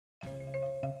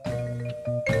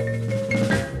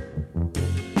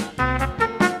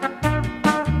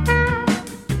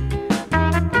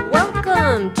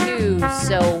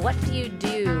Do You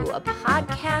Do, a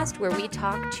podcast where we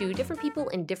talk to different people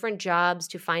in different jobs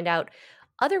to find out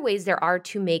other ways there are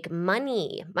to make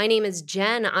money. My name is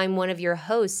Jen. I'm one of your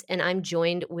hosts, and I'm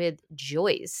joined with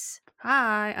Joyce.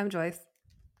 Hi, I'm Joyce.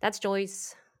 That's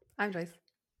Joyce. I'm Joyce.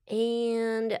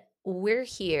 And we're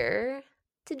here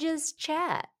to just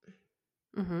chat.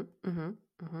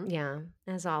 Yeah,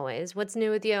 as always. What's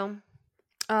new with you?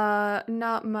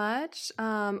 Not much.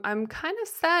 I'm kind of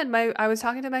sad. I was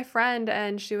talking to my friend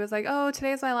and she was like, "Oh,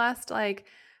 today's my last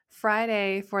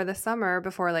Friday for the summer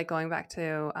before going back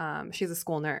to she's a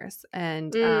school nurse."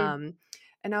 And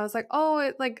I was like,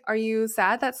 "Oh, are you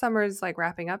sad that summer's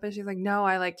wrapping up?" And she's like, "No,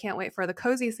 I can't wait for the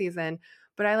cozy season,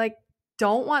 but I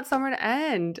don't want summer to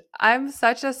end. I'm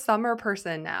such a summer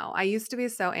person now. I used to be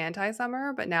so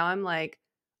anti-summer, but now I'm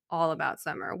all about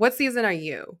summer. What season are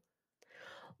you?"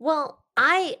 Well,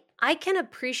 I can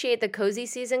appreciate the cozy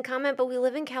season comment, but we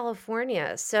live in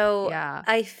California, so Yeah.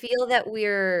 I feel that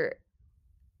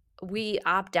we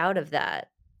opt out of that.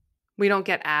 We don't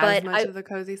get as But much of the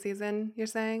cozy season, you're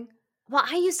saying?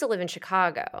 I used to live in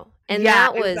Chicago, and Yeah,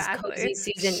 that was cozy exactly.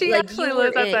 season. She actually You were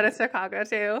lives outside in. of Chicago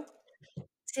too.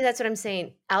 See, that's what I'm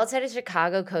saying. Outside of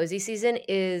Chicago, cozy season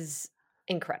is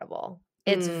incredible.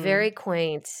 It's very Mm.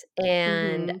 quaint,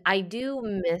 and Mhm. I do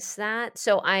miss that.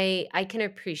 So I can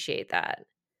appreciate that.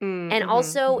 Mm, And mhm,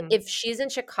 also, mhm. if she's in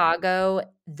Chicago,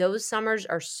 those summers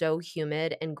are so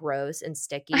humid and gross and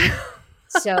sticky.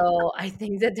 So I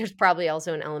think that there's probably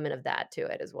also an element of that to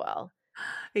it as well.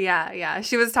 Yeah, yeah.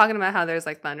 She was talking about how there's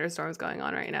thunderstorms going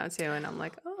on right now too, and I'm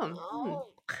like, "Oh, hmm." Oh,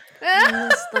 I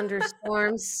miss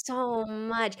thunderstorms so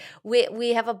much.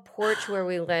 We have a porch where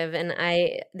we live, and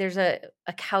there's a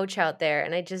couch out there,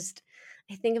 and I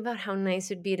think about how nice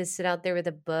it'd be to sit out there with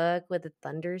a book with a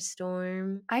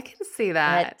thunderstorm. I can see But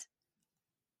that.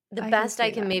 the I can best I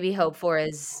see can that. maybe hope for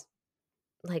is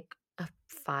like a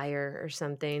fire or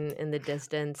something in the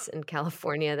distance in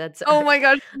California. That's Oh my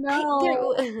gosh, I there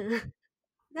no.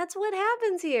 that's what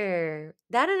happens here.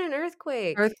 That and an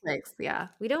earthquake. Earthquakes, yeah.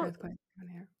 We don't. Earthquakes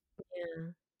around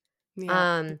here. Yeah.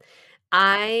 Yeah. Um,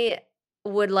 I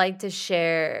would like to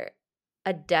share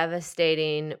a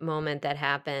devastating moment that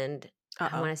happened, I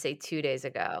Uh-oh. wanna say 2 days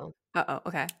ago, Uh-oh,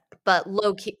 okay. but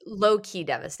low-key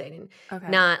devastating. Okay.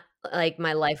 Not like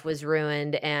my life was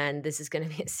ruined and this is gonna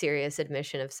be a serious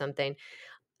admission of something.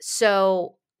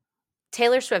 So,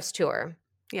 Taylor Swift's tour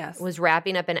Yes. was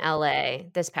wrapping up in LA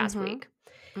this past Mhm. week.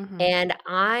 Mhm. And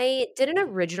I didn't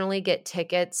originally get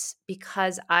tickets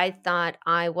because I thought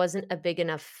I wasn't a big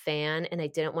enough fan and I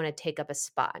didn't want to take up a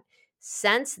spot.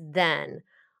 Since then,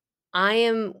 I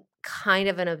am kind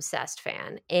of an obsessed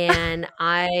fan. And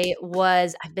I've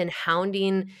been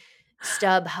hounding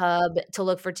StubHub to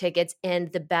look for tickets.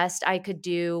 And the best I could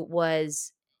do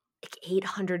was like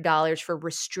 $800 for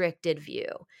restricted view.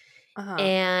 Uh-huh.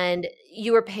 And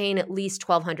you were paying at least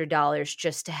 $1,200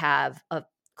 just to have a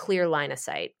clear line of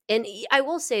sight. And I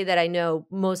will say that I know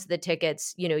most of the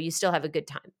tickets, you still have a good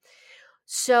time.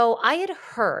 So I had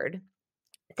heard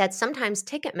that sometimes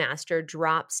Ticketmaster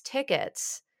drops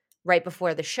tickets right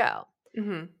before the show.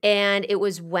 Mhm. And it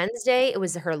was Wednesday. It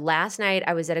was her last night.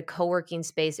 I was at a co-working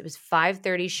space. It was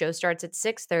 5:30. Show starts at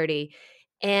 6:30.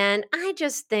 And I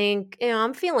just think,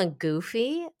 I'm feeling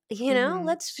goofy. Mhm.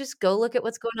 Let's just go look at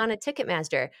what's going on at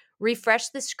Ticketmaster. Refresh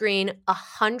the screen,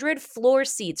 100 floor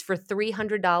seats for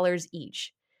 $300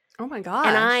 each. Oh my And gosh.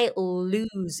 I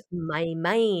lose my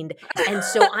mind. And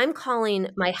so I'm calling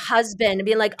my husband and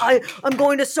being like, I'm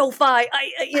going to SoFi.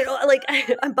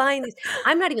 I'm buying these.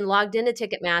 I'm not even logged into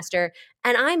Ticketmaster.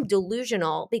 And I'm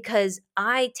delusional because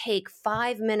I take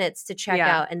 5 minutes to check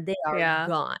Yeah. out and they are Yeah.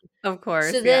 gone. Of So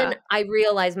course, then yeah. I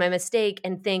realize my mistake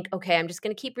and think, okay, I'm just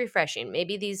going to keep refreshing.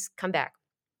 Maybe these come back.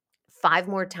 5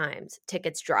 more times,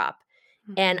 tickets drop.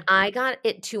 And Mhm. I got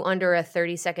it to under a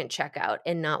 30-second checkout,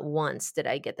 and not once did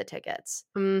I get the tickets.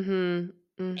 Mhm.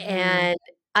 Mhm. And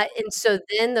so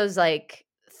then those,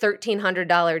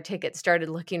 $1,300 tickets started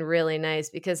looking really nice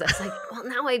because I was like, "Well,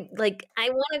 now I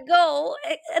wanna go."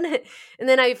 And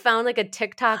then I found, a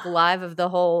TikTok live of the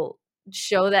whole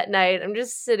show that night. I'm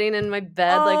just sitting in my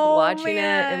bed, Oh, watching it,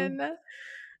 and man.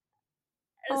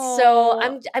 so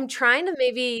Oh. I'm trying to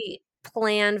maybe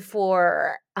plan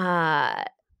for,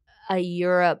 a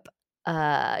Europe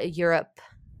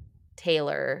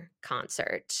Taylor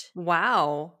concert.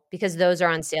 Wow. Because those are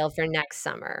on sale for next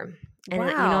summer, and you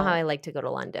know how I Wow. like to go to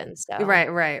London, so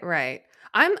Right, right, right.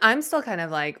 I'm still kind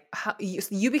of how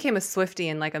you became a Swiftie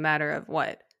in a matter of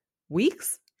what?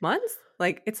 Weeks? Months?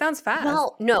 It sounds fast.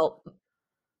 well, no,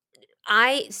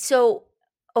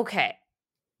 okay,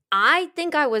 I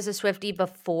think I was a Swiftie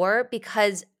before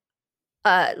because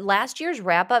last year's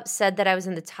wrap up said that I was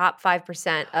in the top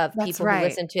 5% of That's people who right.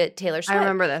 listen to Taylor I Swift.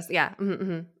 remember this. Yeah. Mhm,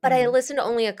 mhm, But I mhm. listened to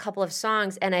only a couple of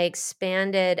songs, and I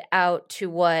expanded out to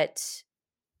what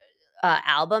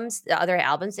the other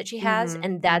albums that she has, Mhm,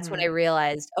 and that's when I mhm.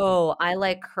 realized, oh, I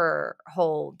like her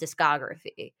whole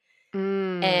discography.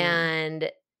 Mm.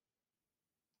 And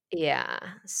yeah,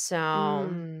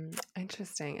 so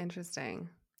Interesting, interesting.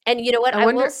 and you know what? I I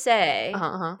will wonder say, Uh-huh,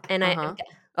 uh-huh, and uh-huh.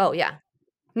 oh, yeah.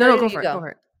 No, No, no, no, no, go you for it, go go. for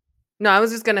it. No, I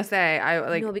was just gonna say,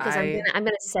 No, because I'm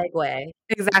gonna segue.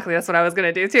 exactly, that's what I was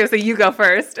gonna do too, so you go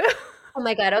first. Oh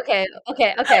my god, okay,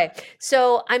 okay, okay.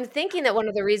 So, I'm thinking that one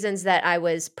of the reasons that I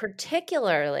was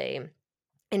particularly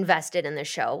invested in the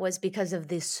show was because of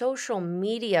the social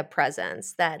media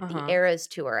presence that the Uh-huh. Eras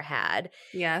Tour had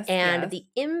Yes, and yes. the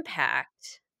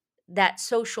impact that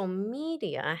social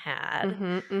media had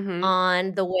Mhm, mhm.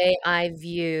 on the way I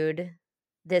viewed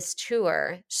this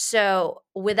tour. So,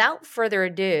 without further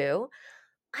ado,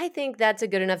 I think that's a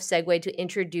good enough segue to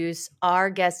introduce our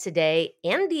guest today,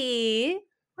 Andi.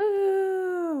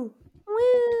 Woo!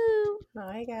 Woo!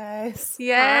 Hi, guys.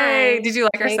 Yay! Hi. Did you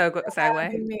like our Thanks for segue?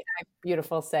 having me.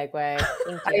 Beautiful segue.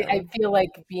 Thank I you. feel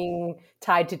like being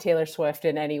tied to Taylor Swift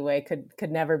in any way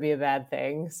could never be a bad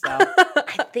thing. So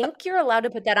I think you're allowed to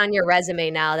put that on your resume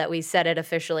now that we said it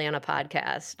officially on a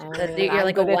podcast. I That mean, you're I'm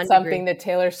like a good at 1 something degree. that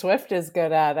Taylor Swift is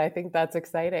good at. I think that's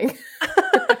exciting.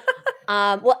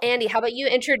 Well, Andi, how about you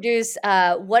introduce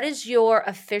what is your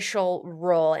official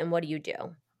role and what do you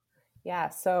do? Yeah.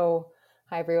 So,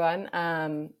 hi everyone.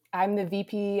 I'm the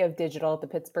VP of Digital at the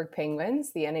Pittsburgh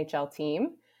Penguins, the NHL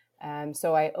team.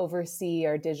 So I oversee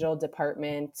our digital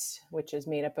department, which is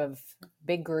made up of a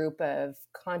big group of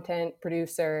content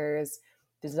producers,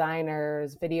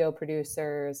 designers, video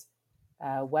producers,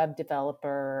 web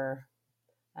developer,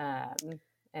 um,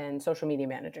 and social media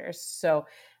managers. So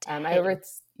Dang.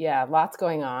 lots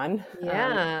going on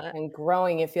Yeah, and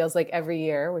growing. It feels like every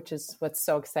year, which is what's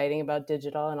so exciting about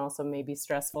digital and also maybe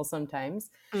stressful sometimes.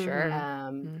 sure.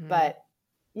 Mhm, mhm. But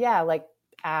yeah, like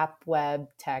app, web,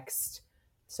 text,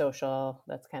 social,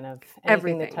 that's kind of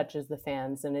anything that Everything. touches the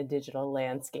fans in a digital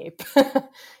landscape.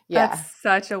 That's Yeah.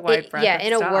 such a wide breadth Yeah, of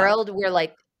in a stuff. world where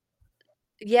like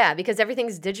yeah, because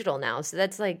everything's digital now, so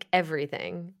that's like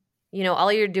everything. You know,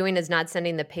 all you're doing is not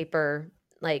sending the paper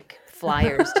like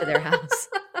flyers to their house.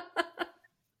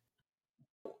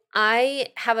 I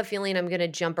have a feeling I'm gonna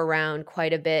jump around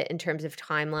quite a bit in terms of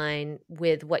timeline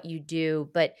with what you do,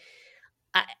 but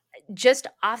I just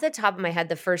off the top of my head,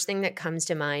 the first thing that comes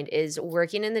to mind is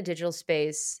working in the digital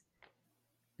space.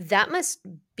 That must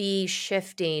be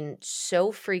shifting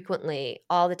so frequently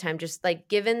all the time, just like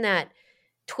given that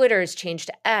Twitter's changed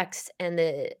to X and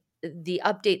the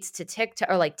updates to TikTok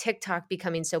or like TikTok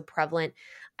becoming so prevalent.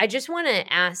 I just want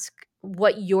to ask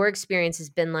what your experience has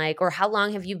been like, or how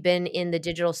long have you been in the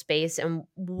digital space, and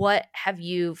what have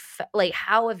you like?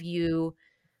 How have you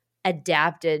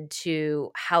adapted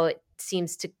to how it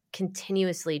seems to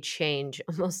continuously change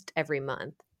almost every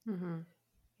month? Mhm.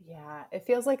 Yeah, it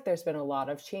feels like there's been a lot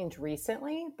of change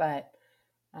recently, but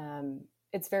um,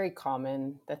 it's very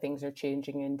common that things are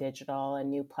changing in digital and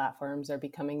new platforms are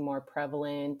becoming more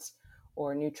prevalent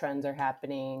or new trends are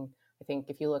happening. I think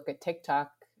if you look at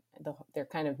TikTok, they're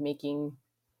kind of making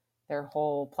their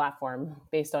whole platform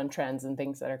based on trends and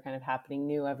things that are kind of happening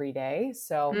new every day.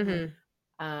 So, Mhm.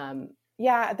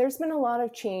 yeah, there's been a lot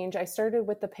of change. I started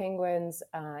with the Penguins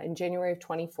in January of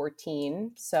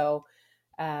 2014. So,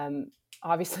 um,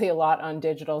 obviously, a lot on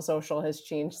digital social has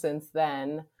changed since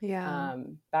then. Yeah.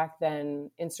 Back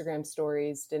then, Instagram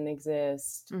stories didn't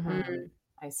exist. Mhm.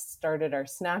 I started our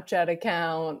Snapchat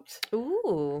account.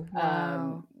 Ooh.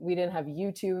 Wow. We didn't have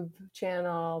YouTube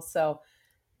channel. So,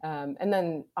 and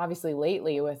then obviously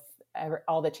lately with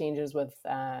all the changes with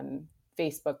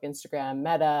Facebook, Instagram,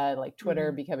 Meta, like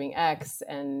Twitter Mhm. becoming X,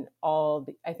 and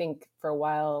I think for a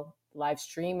while live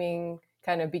streaming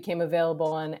kind of became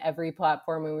available on every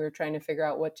platform, and we were trying to figure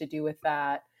out what to do with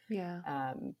that. Yeah.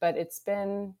 But it's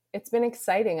been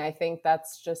exciting. I think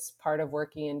that's just part of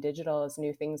working in digital, as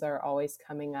new things are always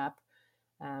coming up,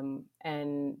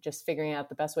 and just figuring out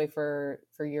the best way for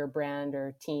your brand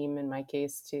or team, in my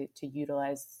case, to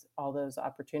utilize all those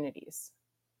opportunities.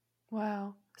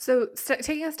 Wow. So,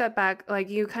 taking a step back, like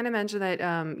you kind of mentioned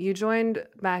that you joined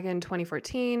back in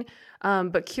 2014,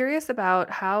 but curious about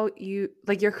how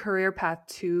like your career path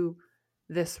to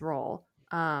this role.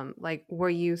 Like, were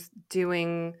you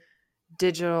doing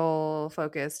digital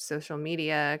focused social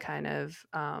media kind of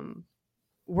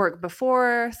work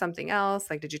before something else?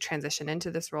 Like, did you transition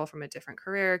into this role from a different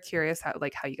career? Curious how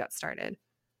you got started.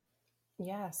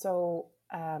 Yeah, so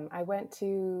I went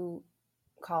to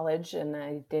college, and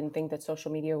I didn't think that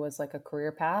social media was like a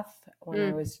career path when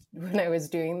I Mm. was when I was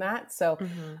doing that. So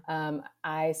Mm-hmm.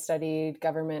 I studied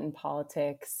government and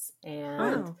politics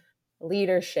and Wow.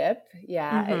 leadership, at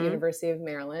Mm-hmm. University of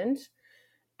Maryland.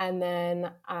 And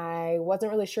then I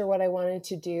wasn't really sure what I wanted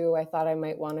to do. I thought I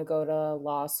might want to go to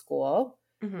law school.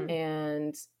 Mm-hmm.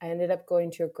 And I ended up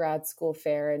going to a grad school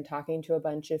fair and talking to a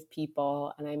bunch of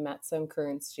people. And I met some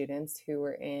current students who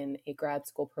were in a grad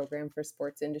school program for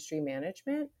sports industry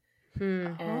management. Hmm.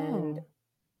 And Oh.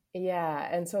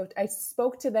 and so I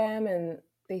spoke to them, and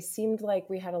they seemed like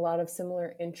we had a lot of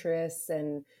similar interests.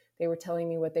 And they were telling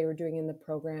me what they were doing in the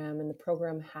program. And the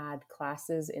program had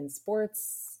classes in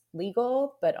sports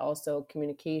legal, but also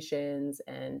communications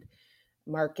and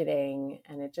marketing,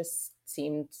 and it just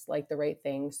seemed like the right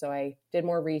thing. So I did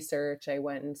more research. I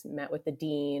went and met with the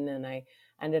dean, and I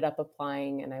ended up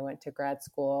applying, and I went to grad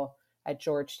school at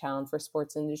Georgetown for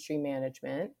sports industry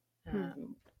management,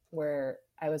 Hmm. where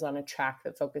I was on a track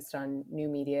that focused on new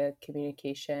media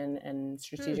communication and Hmm.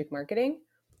 strategic marketing.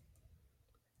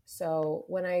 So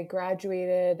when I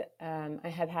graduated, I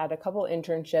had a couple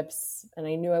internships, and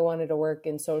I knew I wanted to work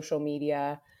in social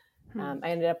media. Hmm. I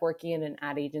ended up working in an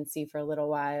ad agency for a little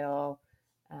while,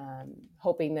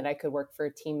 hoping that I could work for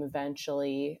a team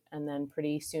eventually. And then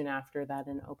pretty soon after that,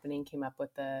 an opening came up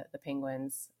with the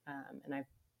Penguins, and I've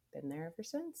been there ever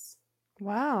since.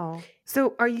 Wow.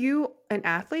 So are you an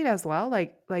athlete as well?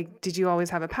 Like did you always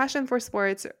have a passion for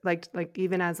sports like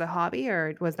even as a hobby,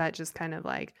 or was that just kind of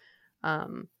like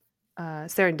um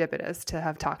serendipitous to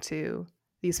have talked to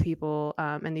these people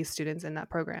and these students in that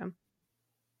program?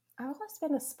 I've always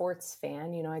been a sports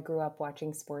fan. I grew up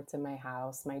watching sports in my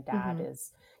house. My dad Mhm.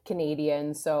 is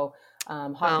Canadian, so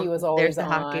hockey Oh, was there's always the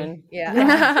hockey. on. Yeah.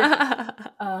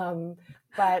 Yeah.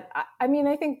 But I mean,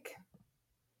 I think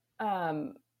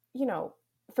um, you know,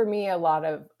 for me, I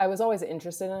was always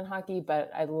interested in hockey,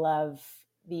 but I love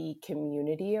the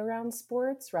community around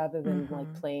sports rather than like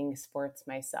Mhm. playing sports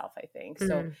myself, I think.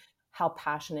 So Mm. how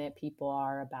passionate people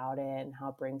are about it and how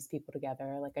it brings people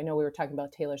together. Like I know we were talking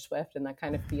about Taylor Swift, and that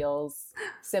kind of feels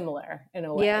similar in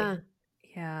a way. Yeah.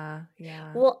 Yeah,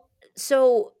 yeah. Well,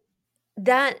 so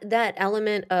that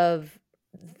element of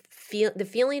the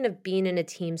feeling of being in a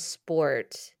team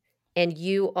sport, and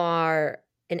you are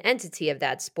an entity of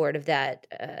that sport, of that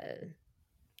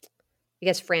I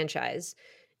guess franchise.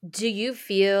 Do you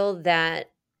feel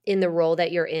that in the role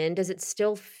that you're in, does it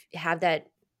still have that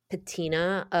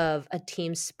patina of a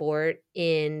team sport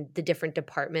in the different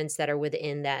departments that are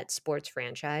within that sports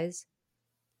franchise?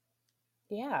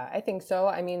 Yeah, I think so.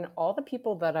 I mean, all the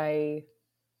people that I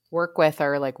work with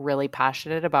are like really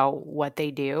passionate about what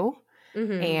they do. Mhm.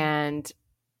 Mhm. And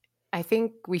I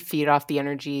think we feed off the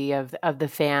energy of the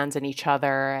fans and each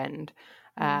other, and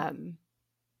Mhm. um,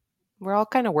 we're all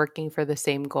kind of working for the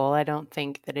same goal. I don't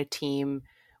think that a team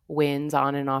wins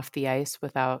on and off the ice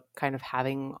without kind of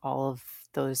having all of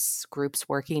those groups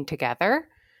working together.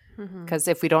 Mhm. Because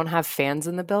if we don't have fans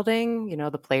in the building,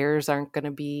 the players aren't going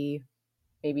to be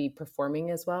maybe performing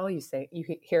as well. You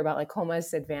hear about like home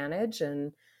ice advantage,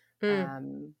 and Mm.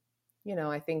 um,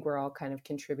 I think we're all kind of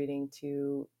contributing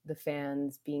to the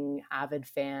fans being avid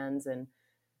fans, and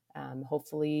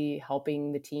hopefully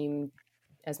helping the team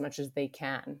as much as they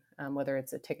can, whether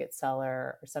it's a ticket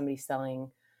seller or somebody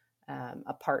selling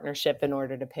a partnership in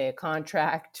order to pay a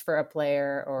contract for a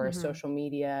player, or a Mhm. social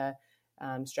media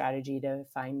strategy to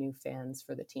find new fans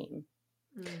for the team.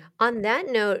 Mm. On that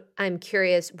note, I'm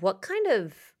curious, what kind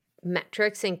of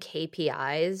metrics and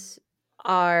KPIs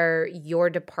are your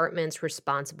departments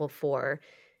responsible for?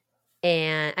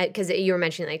 And because you were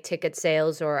mentioning like ticket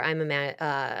sales, or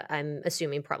I'm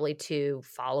assuming probably to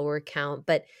follower count,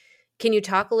 but can you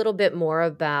talk a little bit more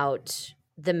about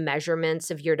the measurements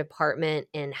of your department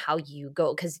and how you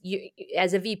go? Because you,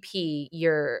 as a VP,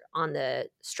 you're on the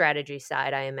strategy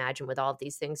side, I imagine, with all of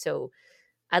these things. So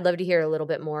I'd love to hear a little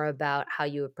bit more about how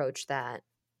you approach that.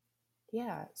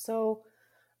 Yeah. So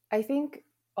I think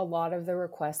a lot of the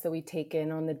requests that we take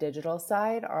in on the digital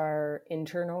side are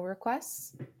internal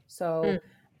requests. Mm. So,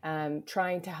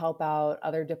 trying to help out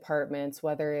other departments,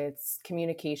 whether it's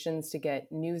communications to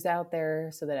get news out there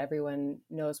so that everyone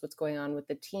knows what's going on with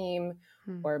the team,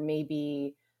 Mhm. or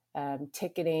maybe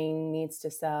ticketing needs to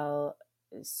sell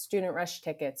student rush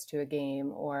tickets to a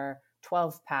game, or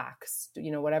 12 packs,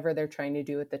 whatever they're trying to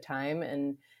do at the time.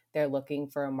 And they're looking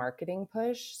for a marketing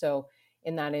push. So,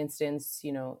 in that instance,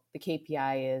 the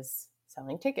KPI is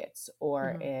selling tickets,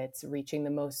 or Mhm. it's reaching the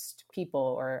most people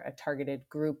or a targeted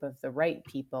group of the right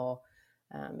people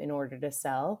in order to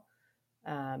sell,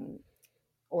 um,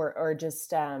 or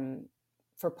just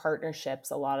for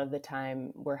partnerships. A lot of the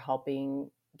time, we're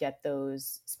helping get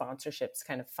those sponsorships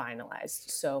kind of finalized.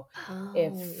 So Oh,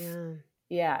 if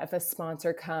yeah. if a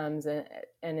sponsor comes and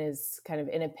is kind of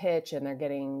in a pitch and they're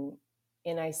getting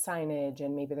in-ice signage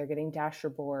and maybe they're getting dasher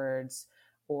boards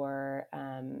or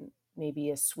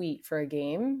maybe a suite for a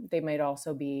game, they might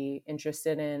also be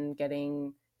interested in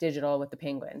getting digital with the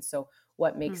Penguins. So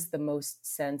what makes the most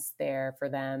sense there for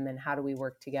them, and how do we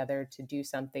work together to do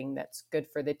something that's good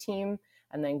for the team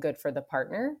and then good for the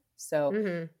partner?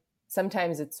 So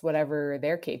sometimes it's whatever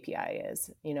their KPI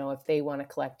is. If they want to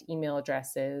collect email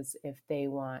addresses, if they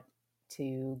want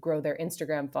to grow their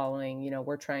Instagram following,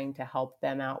 we're trying to help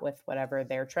them out with whatever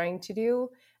they're trying to do.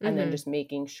 And then just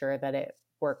making sure that it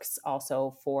works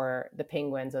also for the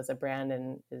Penguins as a brand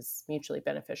and is mutually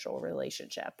beneficial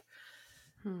relationship.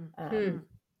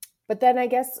 But then I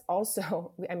guess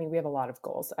also, I mean, we have a lot of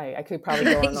goals. I could probably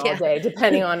go on all day,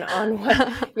 depending on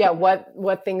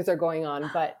what things are going on.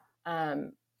 But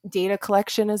data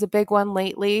collection is a big one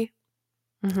lately.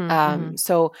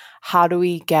 So how do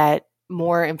we get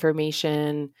more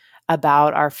information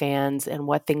about our fans and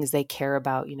what things they care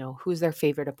about? Who's their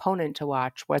favorite opponent to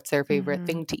watch? What's their favorite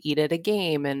thing to eat at a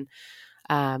game? And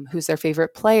who's their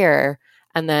favorite player?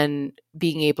 And then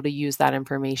being able to use that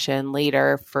information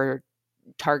later for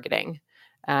targeting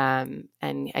and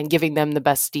giving them the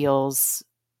best deals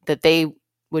that they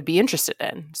would be interested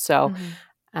in. So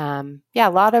a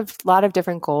lot of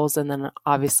different goals, and then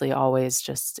obviously always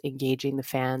just engaging the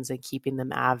fans and keeping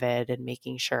them avid and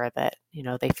making sure that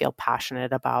they feel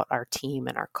passionate about our team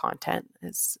and our content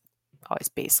is always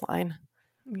baseline.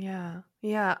 Yeah.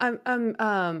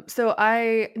 So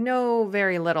I know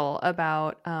very little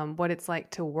about what it's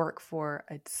like to work for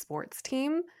a sports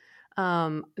team.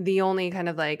 The only kind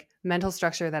of like mental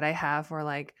structure that I have for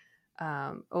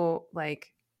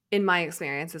in my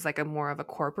experience is like a more of a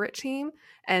corporate team.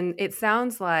 And it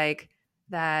sounds like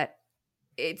that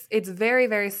it's very,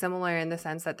 very similar in the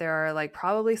sense that there are like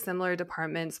probably similar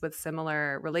departments with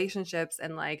similar relationships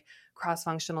and like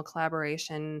cross-functional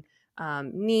collaboration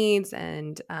needs,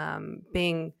 and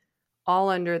being all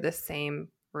under the same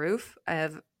roof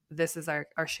of this is our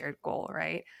shared goal,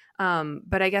 right?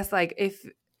 But I guess like if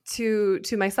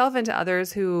to myself and to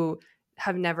others who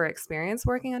have never experienced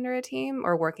working under a team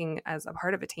or working as a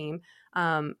part of a team,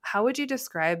 how would you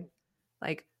describe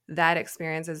like that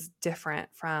experience as different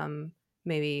from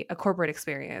maybe a corporate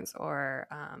experience or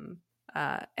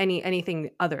anything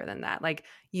other than that? Like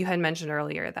you had mentioned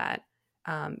earlier that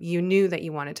you knew that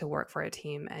you wanted to work for a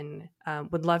team, and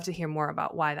would love to hear more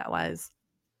about why that was.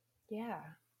 Yeah.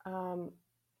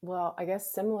 Well, I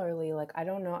guess similarly, like, I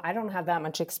don't know, I don't have that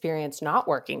much experience not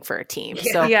working for a team.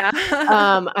 So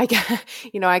I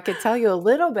could tell you a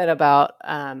little bit about,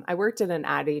 I worked at an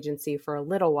ad agency for a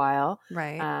little while,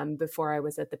 right? Before I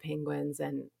was at the Penguins,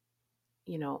 and,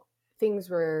 things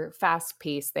were fast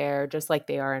paced there, just like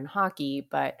they are in hockey.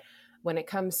 But when it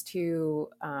comes to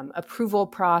approval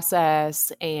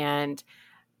process and,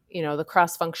 the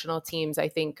cross-functional teams, I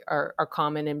think are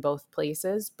common in both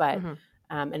places, but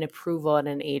an approval at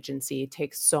an agency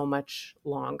takes so much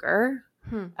longer.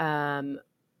 The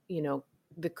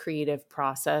creative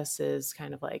process is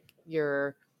kind of like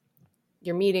you're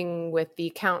meeting with the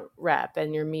account rep,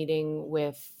 and you're meeting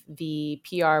with the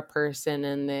PR person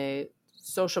and the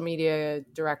social media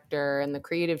director and the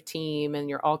creative team, and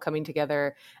you're all coming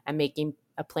together and making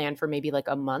a plan for maybe like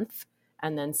a month,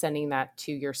 and then sending that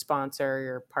to your sponsor,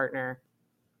 your partner,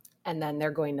 and then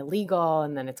they're going to legal,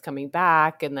 and then it's coming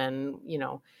back, and then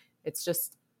it's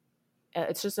just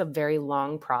a very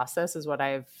long process is what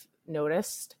I've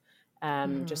noticed,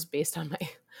 just based on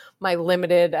my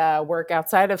limited work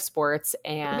outside of sports.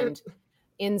 And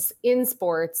in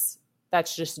sports,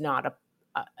 that's just not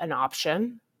an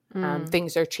option.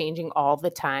 Things are changing all the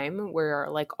time. We're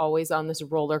like always on this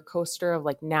roller coaster of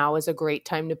like, now is a great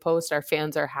time to post. Our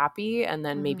fans are happy. And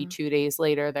then maybe 2 days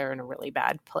later, they're in a really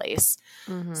bad place.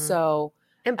 So,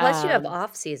 and plus you have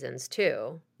off seasons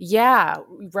too. Yeah,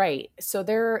 right. So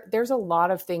there's a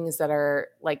lot of things that are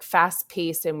like fast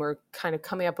paced, and we're kind of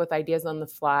coming up with ideas on the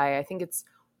fly. I think it's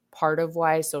part of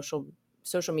why social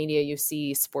media, you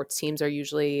see sports teams are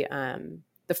usually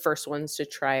the first ones to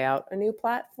try out a new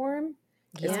platform.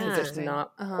 It's because there's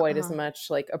not quite as much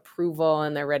like approval,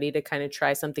 and they're ready to kind of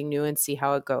try something new and see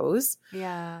how it goes.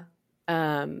 Yeah.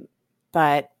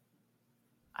 But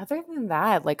other than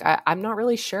that, like I'm not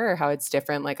really sure how it's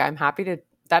different. Like I'm happy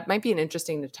that might be an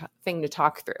interesting thing to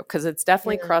talk through, because it's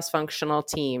definitely cross-functional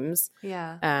teams.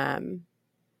 Yeah.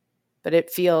 But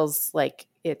it feels like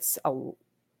it's a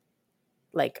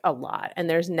lot, and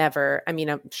there's never, I mean,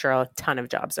 I'm sure a ton of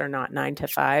jobs are not 9 to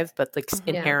 5, but like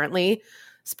inherently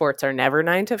sports are never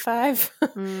 9 to 5.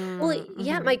 Well,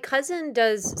 yeah, Mm-hmm. my cousin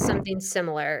does something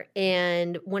similar,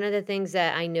 and one of the things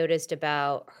that I noticed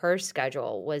about her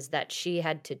schedule was that she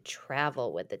had to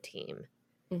travel with the team.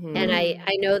 And Hmm.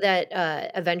 I know that,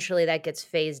 eventually that gets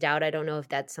phased out. I don't know if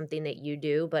that's something that you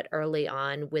do, but early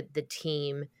on with the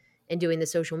team and doing the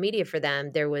social media for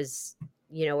them, there was,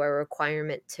 a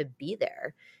requirement to be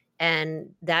there. And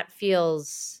that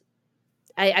feels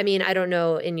I mean, I don't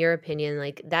know in your opinion,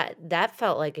 like, that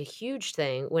felt like a huge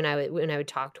thing when I would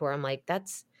talk to her. I'm like,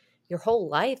 "That's your whole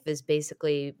life is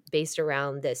basically based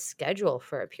around this schedule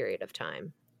for a period of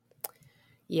time."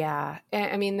 Yeah.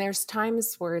 I mean, there's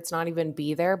times where it's not even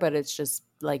be there, but it's just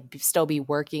like still be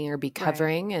working or be Right.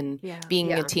 covering. And Yeah.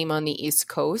 being a Yeah. team on the East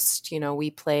Coast,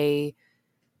 we play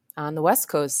on the West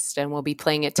Coast and we'll be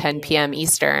playing at 10 p.m. Yeah.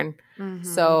 Eastern. Mm-hmm.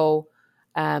 So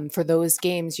for those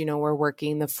games, we're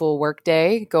working the full work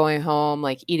day, going home,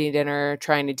 like eating dinner,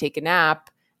 trying to take a nap,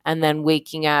 and then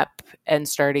waking up and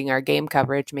starting our game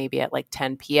coverage maybe at like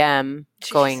 10 p.m.,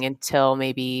 Jeez. going until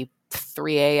maybe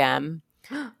 3 a.m.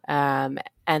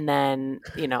 And then,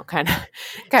 kind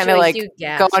She of like, like you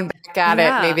gasp. going back at it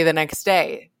Yeah. maybe the next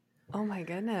day. Oh my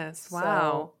goodness. So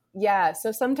Wow. yeah,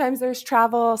 so sometimes there's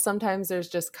travel, sometimes there's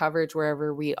just coverage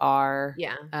wherever we are.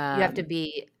 Yeah. You have to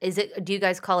be do you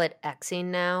guys call it Xing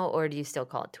now, or do you still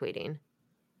call it tweeting?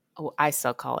 Oh, I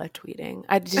still call it tweeting.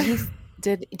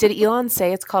 Did Elon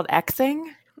say it's called Xing?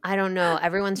 I don't know.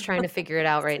 Everyone's trying to figure it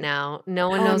out right now. No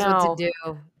one Oh knows what to no.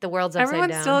 do. The world's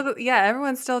upside down.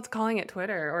 Everyone's still calling it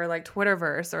Twitter or like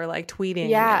Twitterverse or like tweeting.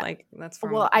 Yeah. Like that's Well,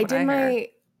 from what I hear.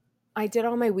 I did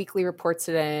all my weekly reports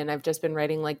today, and I've just been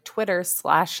writing like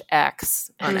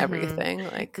Twitter/X on Mhm. everything.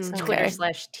 Like, Mhm. Twitter okay,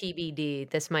 slash TBD.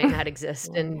 This might not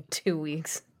exist in 2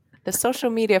 weeks. the social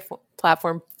media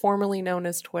platform formerly known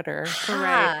as Twitter.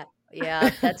 Right. Ha! Yeah,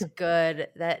 that's good.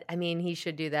 I mean, he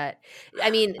should do that. I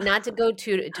mean, not to go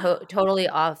totally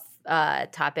off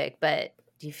topic, but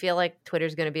do you feel like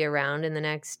Twitter's going to be around in the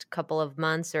next couple of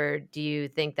months, or do you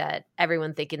think that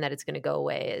everyone thinking that it's going to go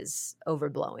away is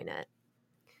overblowing it?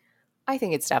 I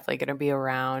think it's definitely going to be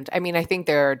around. I mean, I think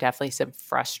there are definitely some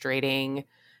frustrating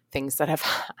things that have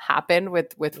happened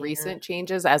with Yeah. recent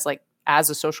changes as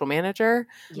a social manager,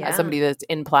 as Yeah. somebody that's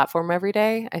in platform every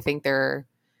day. I think there are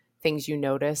things you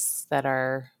notice that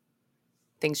are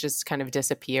things just kind of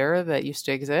disappear that used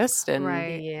to exist, and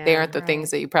Right. they Yeah. aren't the things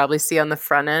Right. that you probably see on the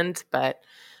front end, but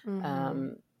Mhm.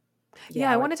 um Yeah,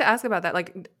 I yeah, wanted to ask about that.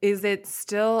 Like, is it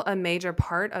still a major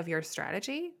part of your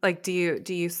strategy? Like, do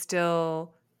you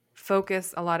still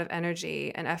focus a lot of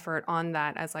energy and effort on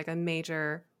that as like a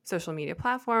major social media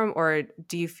platform, or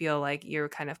do you feel like you're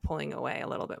kind of pulling away a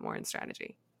little bit more in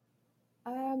strategy?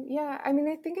 yeah, I mean,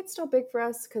 I think it's still big for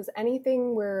us because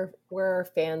anything where our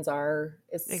fans are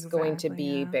is going to Exactly.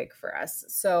 be Yeah. big for us.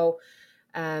 So,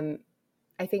 um,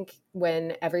 I think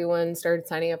when everyone started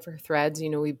signing up for Threads,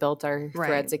 we built our Right.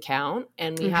 Threads account,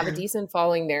 and we have a Mhm. decent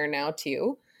following there now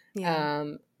too. Yeah.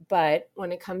 Um, but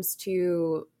when it comes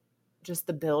to just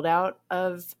the build out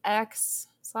of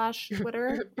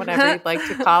X/Twitter, whatever you'd like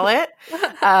to call it,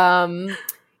 um,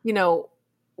 you know,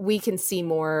 we can see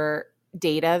more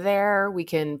data there. We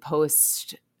can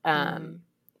post Mhm.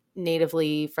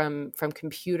 natively from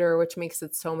computer, which makes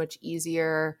it so much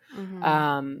easier. Mhm.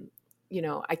 Um,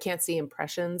 I can't see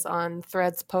impressions on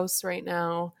Threads posts right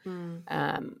now. Mm.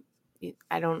 Um,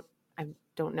 I don't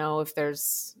know if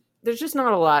there's just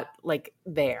not a lot like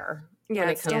there when Yeah,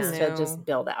 it it's still comes Yeah. to just new.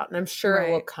 build out. And I'm sure it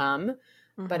will Right. come,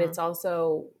 but it's Mhm.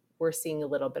 also we're seeing a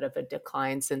little bit of a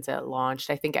decline since it launched.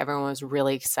 I think everyone was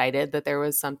really excited that there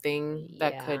was something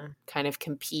that could Yeah. kind of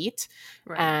compete,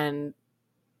 Right. and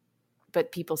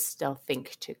but people still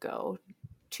think to go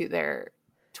to their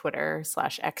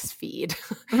Twitter/X feed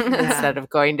Yeah. instead of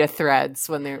going to Threads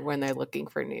when they're looking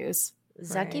for news.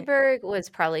 Right. Zuckerberg was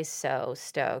probably so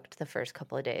stoked the first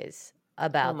couple of days Oh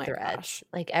about my Threads. gosh,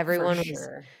 Like, for everyone was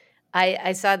sure.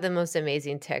 I saw the most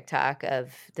amazing TikTok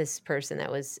of this person that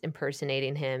was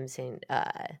impersonating him saying,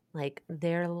 like,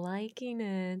 "They're liking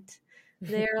it.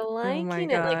 They're Oh my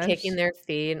liking it," like, kicking gosh. their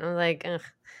feet. I'm like, "Ugh,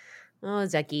 oh,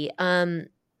 Zucky." I'm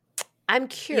Yeah,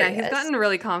 he's curious. gotten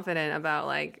really confident about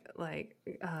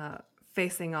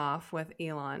facing off with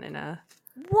Elon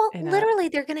Well, in a literally,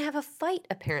 they're gonna have a fight,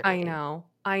 I apparently. know.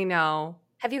 I know.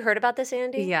 Have you heard about this,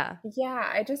 Andy? Yeah. Yeah,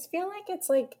 I just feel like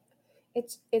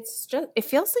it's just it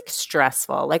feels like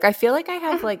stressful. Like I feel like I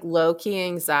have like low key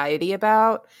anxiety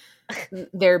about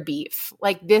their beef.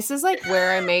 Like this is like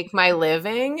where I make my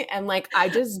living, and like I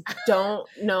just don't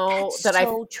know that That's I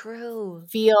so true.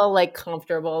 feel like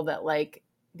comfortable that like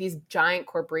these giant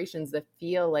corporations that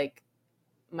feel like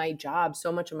my job,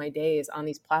 so much of my day is on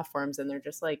these platforms, and they're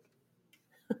just like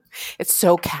It's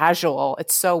so casual.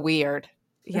 It's so weird.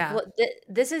 Yeah. Well,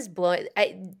 this is blowing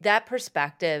that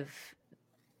perspective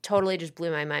totally just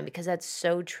blew my mind because that's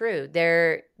so true.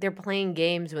 They're playing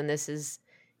games when this is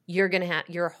you're going to have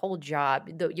your whole job,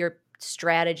 your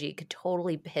strategy could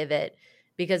totally pivot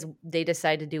because they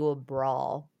decide to do a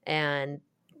brawl and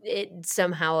it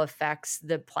somehow affects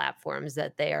the platforms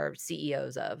that they are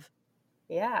CEOs of.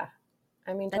 Yeah.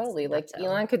 I mean, That's totally. Like nutso.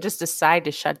 Elon could just decide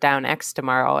to shut down X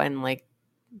tomorrow and like,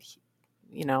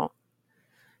 you know,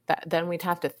 then we'd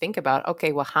have to think about,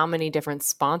 okay, well, how many different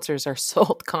sponsors are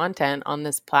sold content on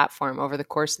this platform over the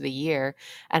course of the year?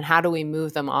 And how do we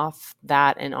move them off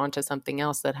that and onto something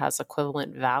else that has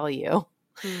equivalent value?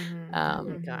 Mm-hmm. Oh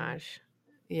my gosh.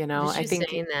 You know, Just I you think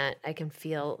saying that, I can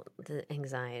feel the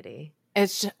anxiety.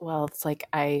 it's just, well, it's like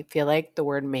I feel like the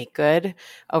word make good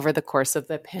over the course of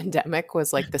the pandemic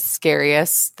was like the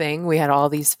scariest thing. We had all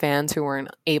these fans who weren't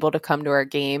able to come to our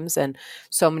games, and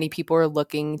so many people were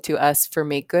looking to us for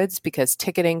make goods because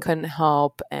ticketing couldn't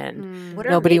help, and What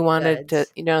are nobody make wanted to,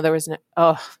 goods? you know, there was no,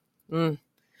 oh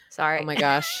Sorry. my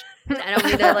gosh. I don't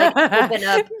mean to like open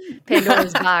up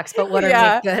Pandora's box, but what are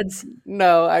Yeah. make goods?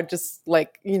 No, I just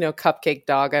like, you know, cupcake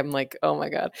dog. I'm like, oh my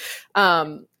God.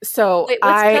 So Wait,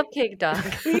 what's cupcake dog?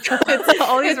 It's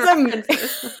all these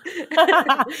references.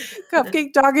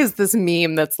 Cupcake dog is this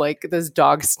meme that's like this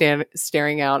dog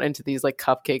staring out into these like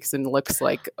cupcakes and looks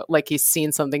like he's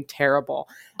seen something terrible.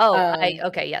 Oh,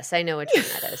 okay, yes, I know which one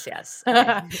that is. Yes.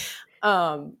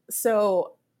 Okay.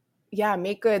 So yeah,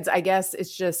 make goods, I guess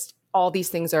it's just all these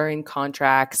things are in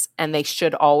contracts and they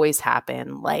should always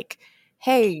happen. Like,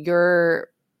 hey, your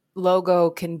logo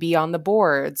can be on the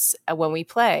boards when we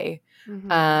play,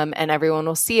 and everyone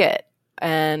will see it.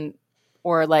 And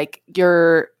or like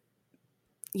your,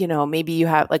 you know, maybe you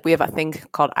have like we have a thing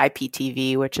called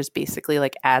IPTV, which is basically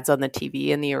like ads on the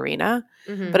TV in the arena.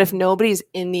 Mhm. But if nobody's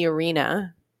in the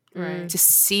arena Right. to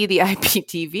see the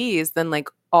IPTVs, then like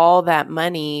all that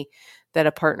money that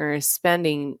a partner is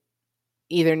spending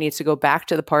either needs to go back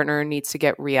to the partner or needs to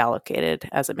get reallocated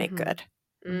as a make good.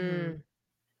 Mm.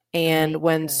 And make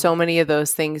when good. so many of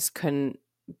those things can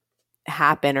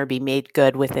happen or be made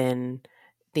good within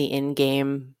the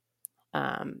in-game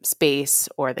space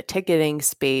or the ticketing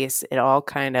space, it all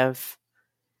kind of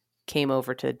came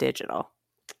over to digital.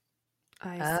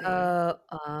 I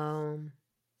see.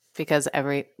 Because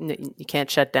you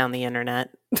can't shut down the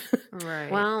internet.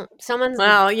 Right. Well, someone's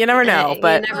Well, you never know,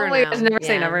 but you never Oh know. my gosh, never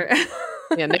say never.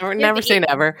 yeah, never say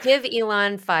never. Give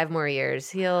Elon 5 more years.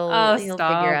 He'll figure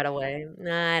stop. out a way.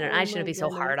 Nah, I shouldn't be so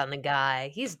hard on the guy.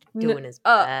 He's doing his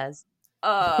best.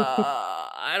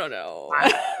 I don't know.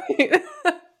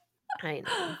 I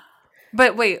know.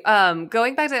 But wait,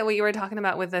 going back to what you were talking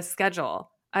about with the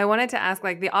schedule, I wanted to ask,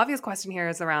 like, the obvious question here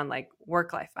is around like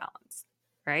work-life balance,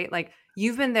 right? Like,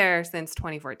 you've been there since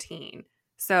 2014.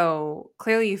 So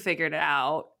clearly you figured it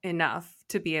out enough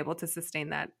to be able to sustain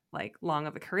that like long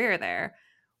of a career there.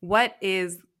 What's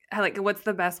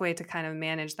the best way to kind of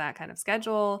manage that kind of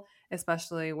schedule,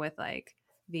 especially with like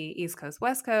the East Coast,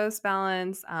 West Coast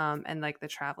balance, and like the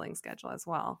traveling schedule as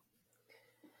well?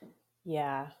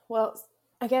 Yeah. Well,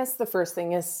 I guess the first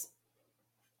thing is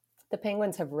the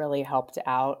Penguins have really helped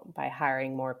out by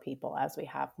hiring more people as we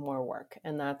have more work.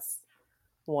 And that's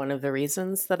one of the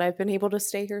reasons that I've been able to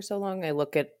stay here so long. I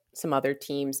look at some other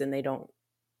teams and they don't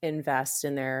invest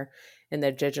in their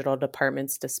digital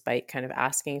departments despite kind of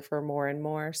asking for more and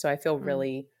more. So I feel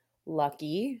really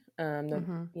lucky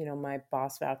that, you know, my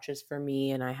boss vouches for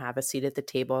me and I have a seat at the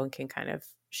table and can kind of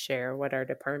share what our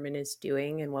department is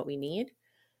doing and what we need.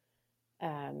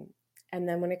 And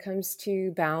then when it comes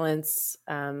to balance,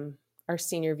 our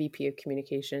senior VP of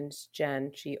communications,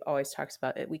 Jen, she always talks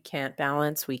about it. We can't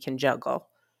balance, we can juggle.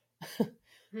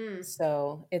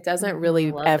 So it doesn't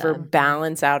really ever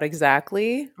balance out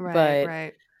exactly,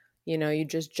 but you know, you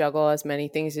just juggle as many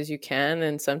things as you can,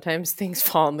 and sometimes things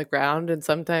fall on the ground, and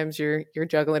sometimes you're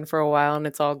juggling for a while, and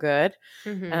it's all good.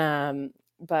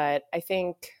 But I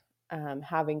think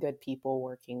having good people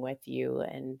working with you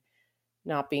and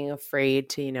not being afraid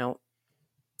to, you know,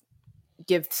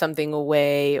 give something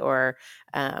away or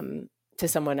to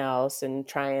someone else and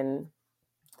try and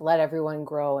let everyone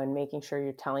grow and making sure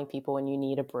you're telling people when you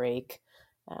need a break.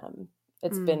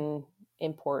 It's been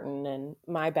important. And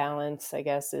my balance, I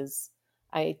guess, is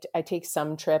I take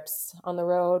some trips on the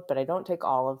road, but I don't take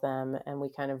all of them. And we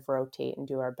kind of rotate and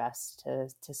do our best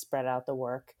to spread out the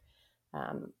work.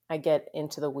 I get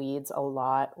into the weeds a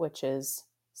lot, which is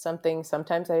something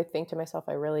sometimes I think to myself,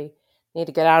 I really need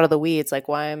to get out of the weeds. Like,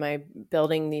 why am I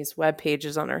building these web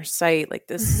pages on our site? Like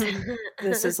this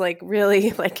is like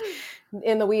really like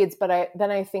in the weeds. But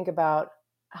then I think about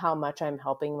how much I'm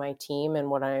helping my team and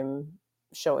what I'm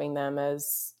showing them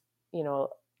as,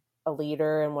 a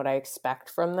leader, and what I expect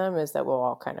from them is that we'll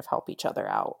all kind of help each other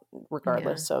out Yeah.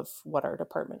 regardless of what our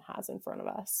department has in front of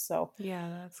us. So Yeah,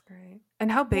 that's great.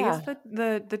 And how big is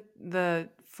yeah. the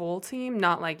full team?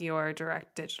 Not like your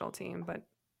direct digital team, but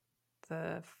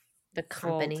the The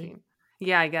full company. team.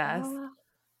 Yeah, I guess. Uh,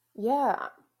 yeah,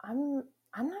 I'm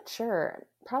not sure.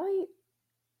 Probably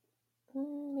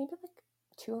maybe like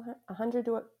 200, 100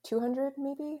 to 200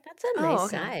 maybe. That's a Oh, nice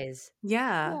okay. size.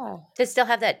 Yeah. Yeah. To still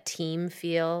have that team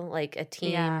feel, like a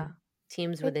Yeah.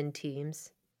 teams It within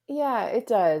teams. Yeah, it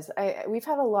does. We've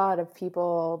had a lot of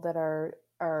people that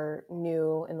are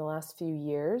new in the last few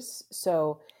years,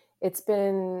 so it's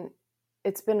been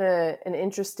an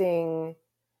interesting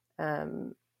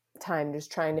um, time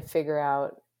just trying to figure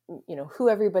out who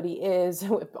everybody is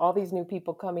with all these new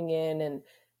people coming in, and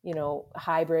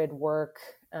hybrid work,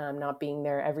 not being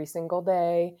there every single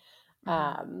day.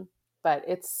 Mm-hmm. But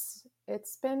it's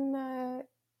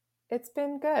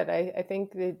been good. I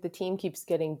think the team keeps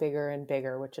getting bigger and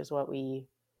bigger, which is what we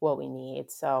need.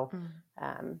 So, Mm.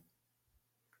 um,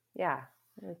 yeah,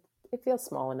 it feels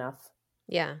small enough.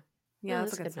 Yeah. Yeah, No,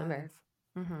 that's that's a a good good number. size.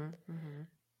 Mm-hmm. Mm-hmm.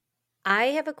 I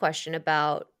have a question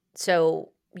about,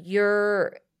 so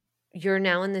you're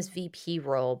now in this VP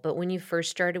role, but when you first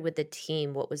started with the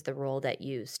team, what was the role that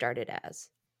you started as?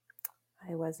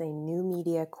 I was a new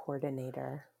media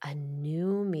coordinator. A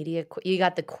new media you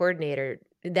got the coordinator.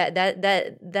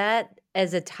 That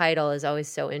as a title is always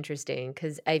so interesting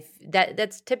because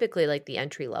that's typically like the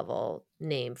entry level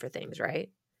name for things,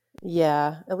 right?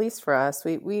 Yeah, at least for us,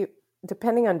 we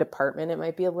depending on department, it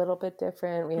might be a little bit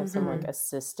different. We have some like Mm-hmm.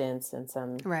 assistants and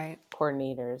some Right.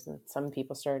 coordinators, and some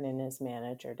people start in as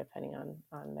manager depending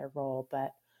on their role.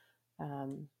 But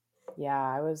um, yeah,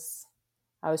 I was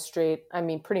straight. I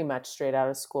mean, pretty much straight out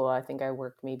of school. I think I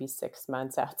worked maybe 6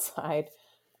 months outside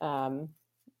um,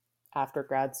 after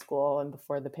grad school and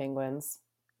before the Penguins,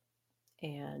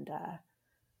 and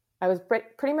I was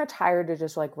pretty much hired to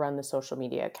just like run the social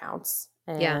media accounts.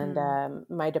 Yeah. And Mm.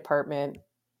 my department,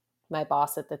 my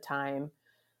boss at the time,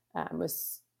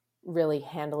 was really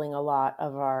handling a lot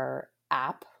of our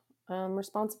app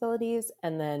responsibilities,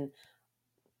 and then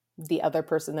the other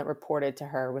person that reported to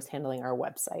her was handling our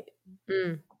website.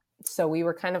 Mm. So we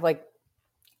were kind of like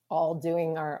all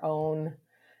doing our own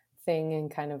thing and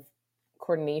kind of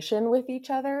coordination with each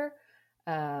other.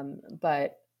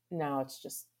 But now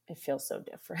it feels so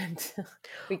different.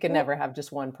 We could Well, never have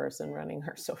just one person running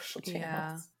our social Yeah.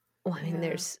 channels. well, I mean, Yeah.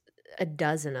 there's a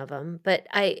dozen of them, but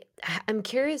I'm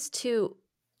curious too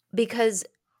because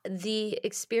the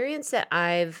experience that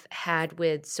I've had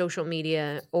with social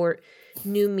media or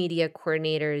new media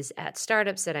coordinators at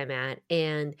startups that I'm at,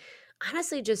 and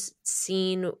honestly, just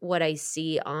seeing what I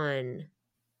see on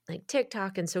like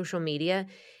TikTok and social media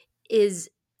is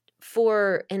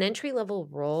for an entry level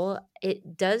role,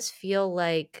 it does feel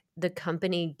like the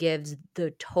company gives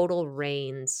the total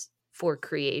reins for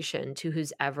creation to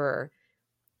who's ever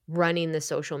running the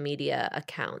social media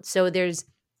account. So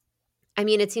I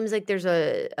mean, it seems like there's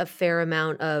a fair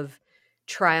amount of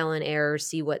trial and error,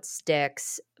 see what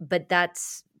sticks, but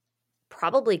that's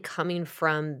probably coming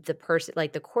from the person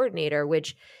like the coordinator,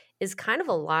 which is kind of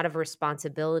a lot of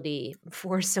responsibility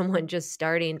for someone just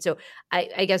starting. So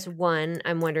I guess one,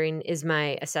 I'm wondering, is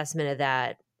my assessment of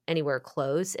that anywhere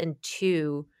close? And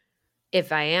two,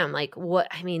 if I am, like what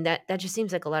I mean, that just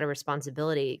seems like a lot of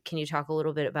responsibility. Can you talk a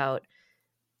little bit about,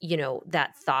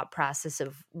 that thought process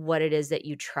of what it is that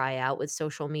you try out with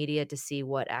social media to see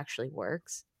what actually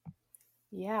works?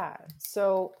 Yeah.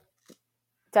 So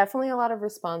definitely a lot of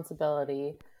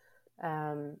responsibility.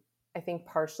 Um, I think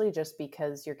partially just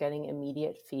because you're getting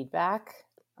immediate feedback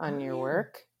on Oh your yeah.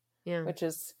 work, Yeah. which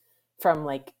is from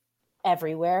like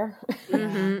everywhere. Yeah.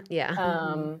 Mhm. Yeah. Mm-hmm.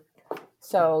 um,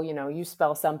 so, you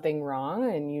spell something wrong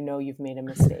and you've made a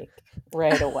mistake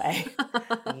right away.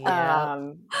 Yeah.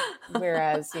 Um,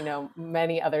 Whereas,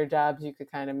 many other jobs, you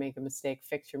could kind of make a mistake,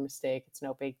 fix your mistake. It's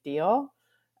no big deal.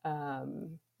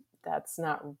 Um, that's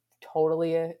not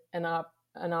totally an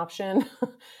option.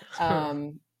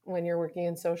 When you're working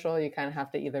in social, you kind of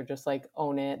have to either just like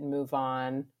own it and move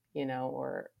on,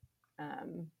 or,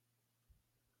 um,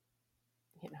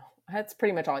 that's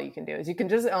pretty much all you can do is you can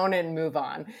just own it and move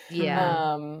on. Yeah.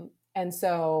 Mm-hmm. And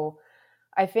so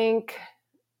I think,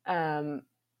 um,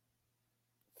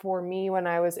 for me, when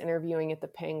I was interviewing at the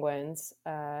Penguins,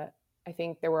 I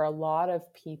think there were a lot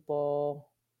of people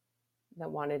that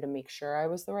wanted to make sure I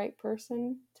was the right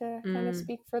person to kind of Mm.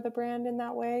 speak for the brand in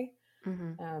that way.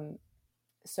 Mm-hmm. Um,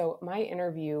 so my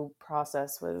interview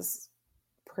process was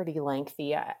pretty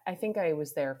lengthy. I think I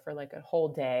was there for like a whole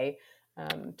day,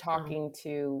 talking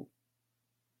to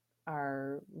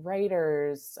our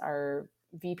writers, our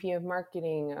VP of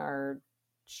marketing, our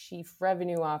chief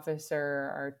revenue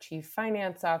officer, our chief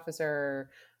finance officer,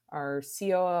 our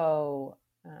COO,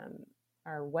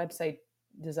 our website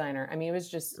designer. I mean, it was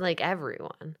just Like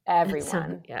everyone.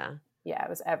 everyone. Yeah. Yeah, it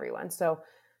was everyone. So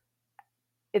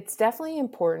it's definitely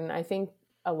important. I think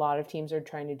a lot of teams are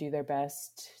trying to do their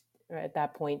best at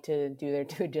that point to do their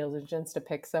due diligence to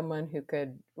pick someone who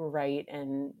could write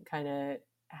and kind of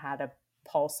had a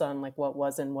pulse on like what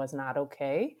was and was not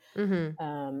okay.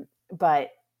 But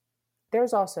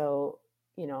there's also,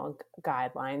 you know,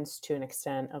 guidelines to an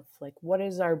extent of like what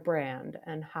is our brand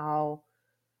and how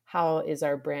is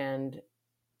our brand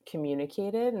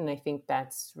communicated. And I think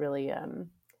that's really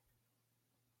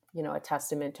you know, a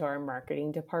testament to our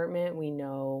marketing department. We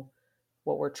know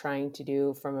what we're trying to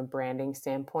do from a branding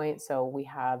standpoint. So we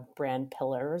have brand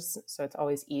pillars. So it's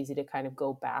always easy to kind of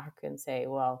go back and say,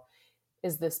 well,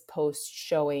 is this post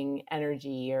showing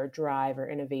energy or drive or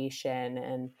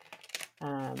innovation?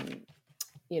 And,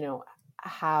 you know,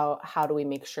 how do we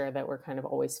make sure that we're kind of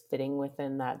always fitting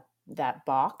within that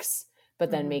box, but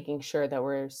then making sure that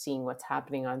we're seeing what's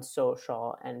happening on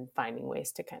social and finding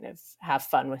ways to kind of have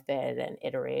fun with it and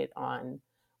iterate on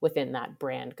within that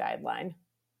brand guideline.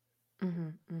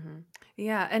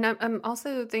 Yeah, and I'm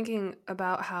also thinking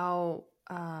about how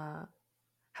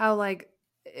like,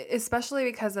 especially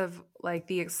because of like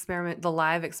the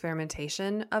live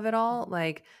experimentation of it all,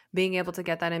 like being able to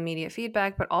get that immediate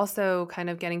feedback, but also kind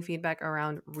of getting feedback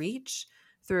around reach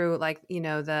through like, you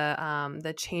know,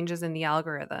 the changes in the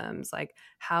algorithms, like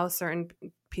how certain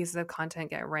pieces of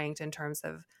content get ranked in terms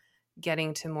of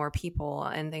getting to more people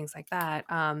and things like that.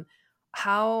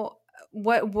 How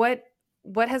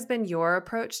what has been your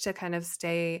approach to kind of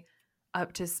stay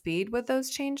up to speed with those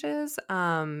changes?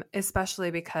 Especially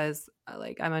because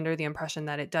like I'm under the impression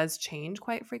that it does change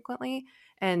quite frequently.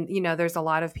 And, you know, there's a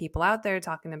lot of people out there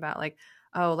talking about like,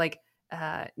 oh, like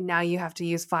now you have to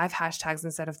use 5 hashtags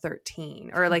instead of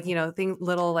 13, or like, you know, things,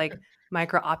 little like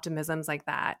micro optimisms like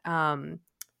that.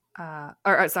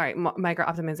 Or sorry, micro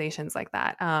optimizations like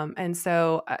that. And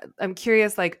so I'm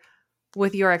curious, like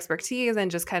with your expertise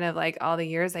and just kind of like all the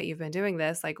years that you've been doing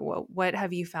this, like what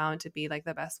have you found to be like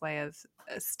the best way of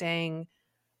staying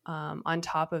on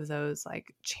top of those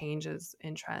like changes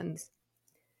in trends?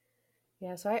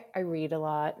 Yeah, so I read a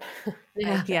lot.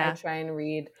 Yeah. I try and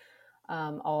read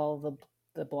all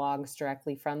the blogs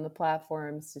directly from the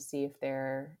platforms to see if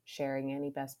they're sharing any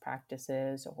best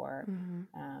practices or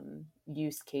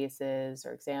use cases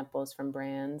or examples from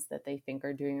brands that they think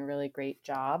are doing a really great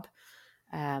job.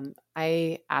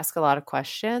 I ask a lot of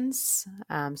questions.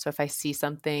 So if I see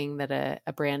something that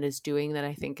a brand is doing that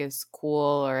I think is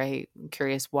cool, or I'm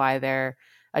curious why they're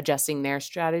adjusting their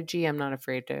strategy, I'm not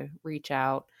afraid to reach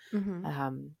out.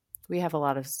 We have a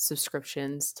lot of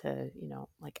subscriptions to, you know,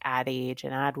 like Ad Age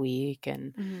and Ad Week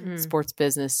and Sports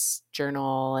Business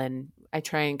Journal. And I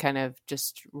try and kind of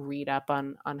just read up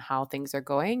on how things are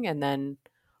going. And then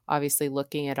obviously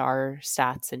looking at our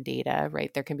stats and data,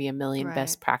 right? There can be a million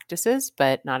best practices,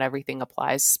 but not everything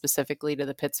applies specifically to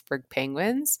the Pittsburgh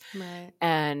Penguins. Right.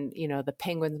 And, you know, the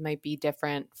Penguins might be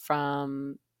different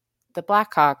from the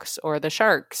Blackhawks or the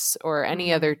Sharks or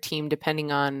any other team,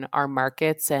 depending on our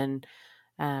markets and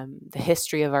the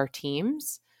history of our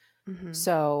teams.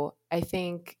 So I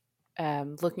think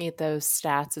looking at those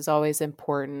stats is always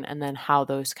important, and then how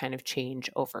those kind of change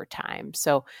over time.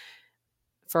 So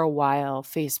for a while,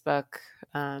 Facebook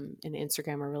and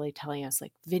Instagram are really telling us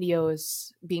like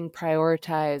videos being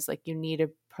prioritized, like you need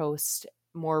to post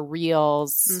more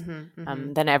reels.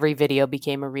 Then every video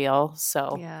became a reel.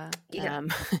 So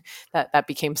that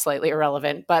became slightly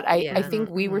irrelevant. But I think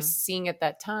we were seeing at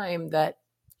that time that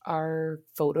our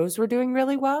photos were doing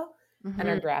really well and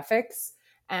our graphics.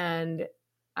 And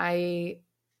I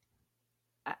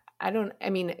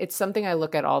mean, it's something I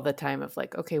look at all the time of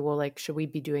like, okay, well, like, should we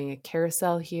be doing a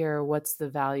carousel here? What's the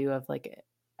value of like,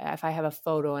 if I have a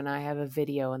photo and I have a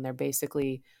video and they're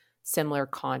basically similar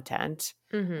content,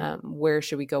 where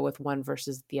should we go with one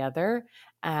versus the other?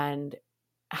 And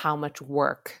how much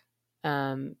work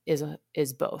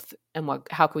is both? And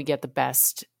how can we get the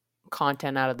best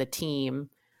content out of the team?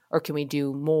 Or can we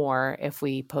do more if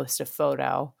we post a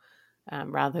photo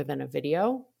rather than a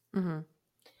video? And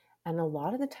a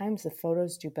lot of the times the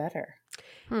photos do better.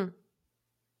 At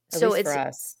least for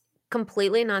us.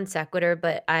 Completely non sequitur,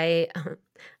 but I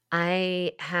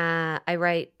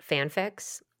write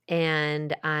fanfics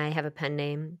and I have a pen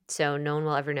name, so no one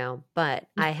will ever know. But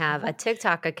I have a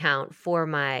TikTok account for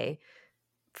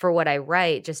what I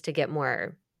write, just to get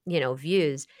more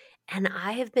views. And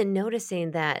I have been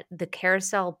noticing that the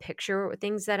carousel picture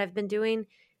things that I've been doing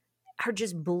are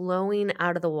just blowing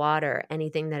out of the water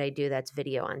anything that I do that's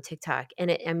video on TikTok.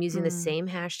 And I'm using the Mm. same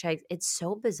hashtags. It's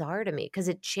so bizarre to me because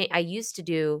I used to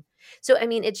do so. I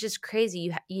mean, it's just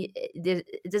crazy.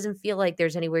 It doesn't feel like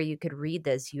there's anywhere you could read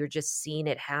this. You're just seeing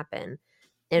it happen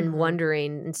and Mhm.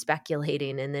 wondering and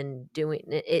speculating and then doing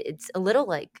it. It's a little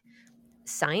like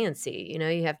science-y,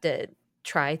 you have to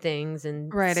try things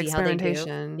and Right, see how they do.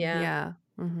 experimentation. Yeah. Yeah.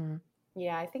 Mhm.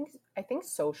 Yeah, I think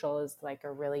social is like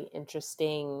a really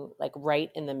interesting, like right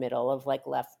in the middle of like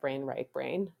left brain, right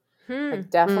brain. Hmm. Like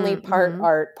definitely Mm, part mhm.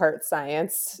 art, part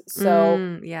science. So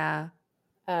Yeah.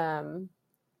 um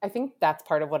I think that's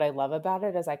part of what I love about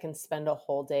it is I can spend a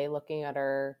whole day looking at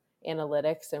our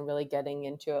analytics and really getting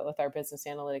into it with our business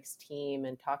analytics team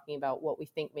and talking about what we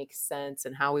think makes sense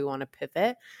and how we want to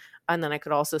pivot. And then I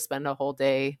could also spend a whole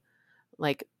day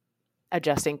like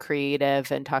adjusting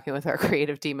creative and talking with our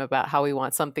creative team about how we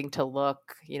want something to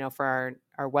look, for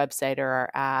our website or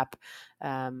our app.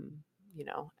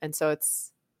 And so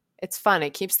it's fun.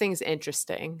 It keeps things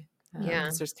interesting Yeah.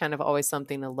 because there's kind of always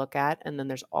something to look at, and then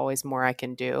there's always more I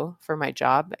can do for my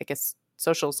job. I guess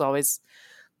social's always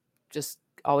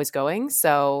going.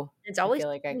 So It's I always feel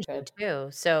like I changing could, too,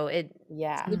 so it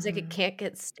yeah, seems like it Mhm. can't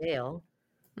get stale.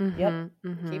 yep, Mhm.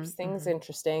 keeps Mhm. things Mhm.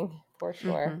 interesting for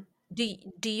sure. Mhm.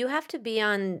 Do you have to be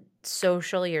on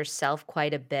social yourself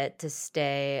quite a bit to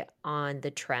stay on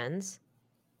the trends?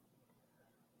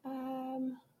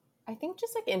 Um, I think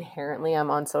just like inherently,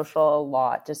 I'm on social a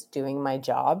lot, just doing my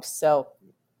job. So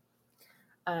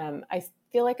I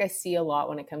feel like I see a lot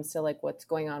when it comes to like what's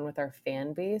going on with our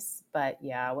fan base. But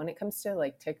yeah, when it comes to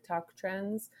like TikTok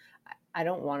trends, I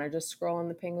don't want to just scroll on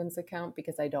the Penguins account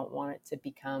because I don't want it to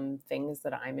become things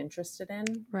that I'm interested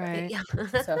in. Right. Yeah.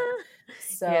 So,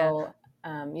 Yeah. so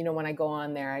when I go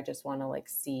on there, I just want to like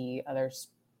see other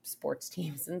sports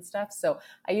teams and stuff. So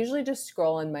I usually just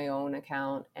scroll in my own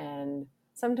account, and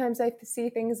sometimes I see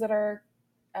things that are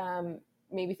um,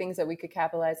 maybe things that we could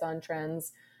capitalize on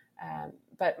trends.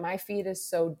 But my feed is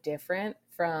so different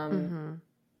from Mhm.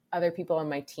 other people on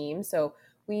my team. So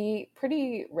we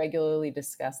pretty regularly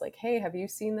discuss like, hey, have you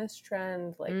seen this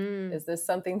trend? Like, Mm, is this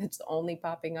something that's only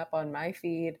popping up on my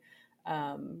feed?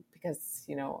 Because,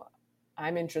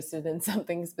 I'm interested in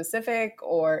something specific,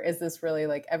 or is this really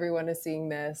like everyone is seeing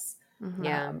this? Mhm.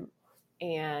 yeah. Um,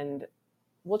 and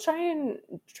we'll try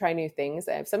new things.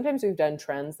 Sometimes we've done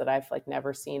trends that I've like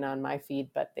never seen on my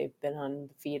feed, but they've been on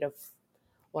the feed of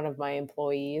one of my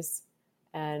employees.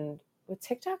 And with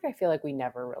TikTok, I feel like we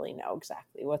never really know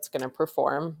exactly what's going to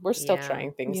perform. We're still Yeah.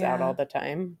 trying things out all Yeah. the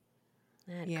time.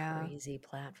 That Yeah. crazy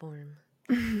platform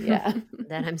Yeah.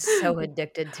 that I'm so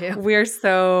addicted to. We're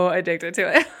so addicted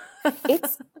to it.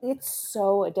 It's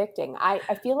so addicting.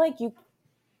 I feel like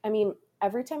I mean,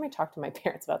 every time I talk to my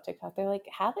parents about TikTok, they're like,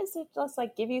 how does it just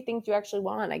like give you things you actually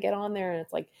want? I get on there and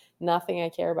it's like nothing I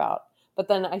care about. But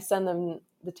then I send them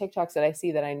the TikToks that I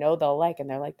see that I know they'll like, and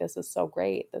they're like, this is so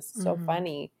great. This is so Mhm.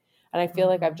 funny. And I feel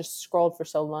like I've Mhm. just scrolled for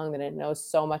so long that it knows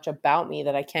so much about me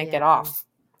that I can't get Yeah. off.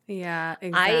 Yeah,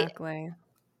 I exactly.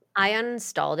 I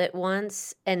uninstalled it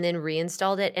once and then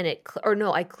reinstalled it and or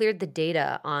no, I cleared the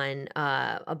data on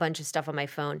a bunch of stuff on my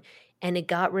phone and it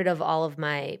got rid of all of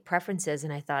my preferences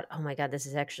and I thought, "Oh my god, this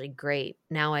is actually great.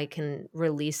 Now I can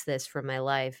release this from my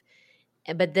life."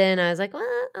 But then I was like,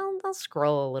 "Well, I'll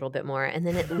scroll a little bit more." And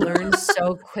then it learns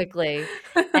so quickly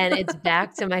and it's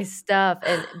back to my stuff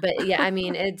but yeah, I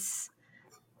mean, it's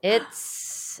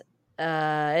it's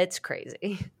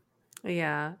crazy.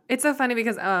 Yeah. It's so funny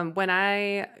because when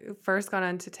I first got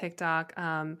onto TikTok,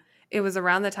 it was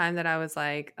around the time that I was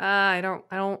like, I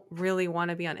don't really want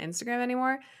to be on Instagram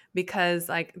anymore because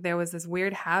like there was this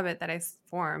weird habit that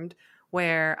formed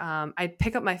where I'd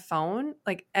pick up my phone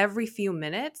like every few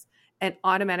minutes and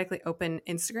automatically open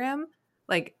Instagram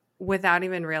like without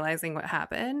even realizing what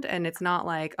happened. And it's not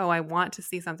like, oh, I want to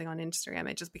see something on Instagram.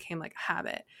 It just became like a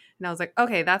habit. And I was like,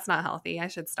 okay, that's not healthy. I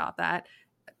should stop that.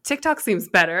 TikTok seems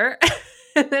better.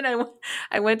 And then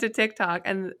I went to TikTok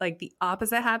and like the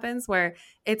opposite happens where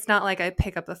it's not like I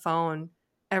pick up the phone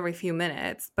every few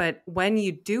minutes, but when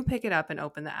you do pick it up and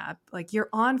open the app, like you're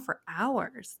on for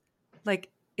hours.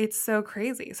 Like it's so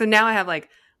crazy. So now I have like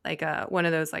one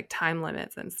of those like time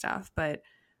limits and stuff, but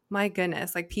my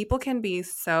goodness, like people can be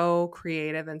so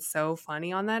creative and so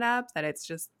funny on that app that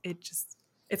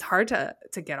it's hard to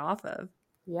get off of.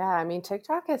 Yeah, I mean,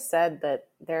 TikTok has said that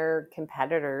their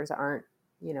competitors aren't,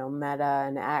 Meta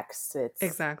and X.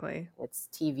 Exactly. It's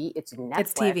TV, it's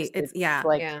It's TV. Netflix. It's It's yeah.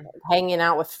 like Yeah. hanging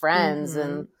out with friends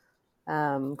and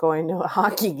Mhm. going to a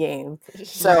hockey game.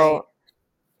 Right. So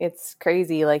It's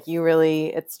crazy. Like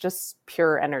it's just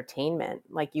pure entertainment.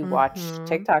 Like you watch Mm-hmm.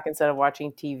 TikTok instead of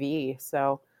watching TV.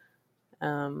 So,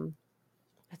 um,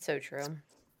 That's so true.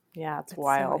 yeah, it's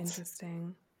It's so wild.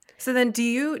 interesting. So then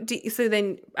so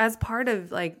then as part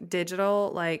of like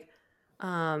digital, like,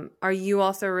 are you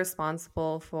also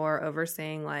responsible for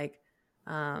overseeing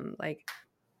um, like,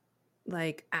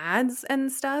 like ads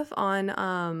and stuff on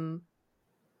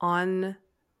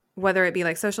whether it be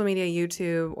like social media,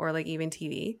 YouTube, or like even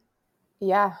TV?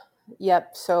 Yeah.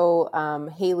 Yep. So,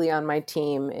 Haley on my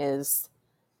team is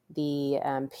the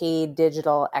paid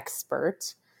digital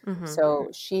expert. Mm-hmm. So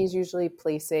she's usually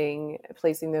placing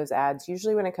those ads.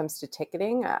 Usually, when it comes to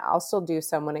ticketing, I'll still do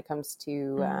some when it comes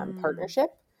to Mm,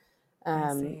 partnership. I Um,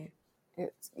 see.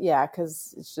 yeah,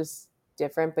 because it's just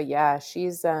different. But yeah,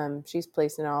 she's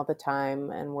placing it all the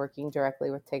time and working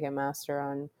directly with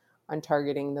Ticketmaster on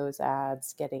targeting those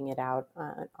ads, getting it out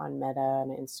on Meta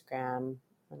and Instagram,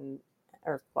 and,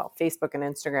 or well, Facebook and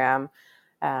Instagram.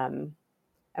 Um,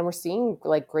 and we're seeing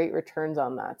like great returns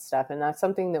on that stuff, and that's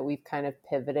something that we've kind of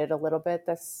pivoted a little bit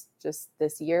this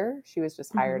year. She was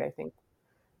just Mm-hmm. hired, I think,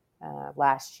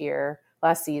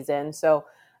 last season. So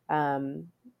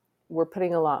um, we're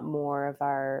putting a lot more of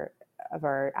our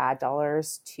ad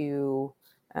dollars to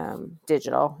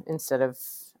digital instead of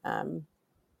um,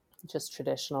 just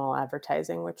traditional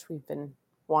advertising, which we've been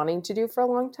wanting to do for a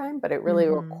long time, but it really Mm-hmm.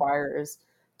 requires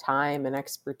time and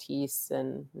expertise,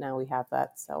 and now we have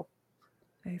that. So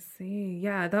I see.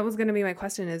 Yeah, that was going to be my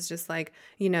question, is just like,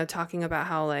 talking about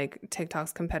how like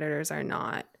TikTok's competitors are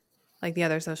not like the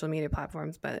other social media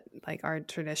platforms, but like our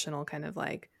traditional kind of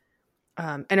like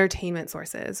entertainment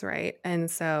sources, right? And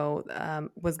so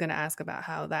was going to ask about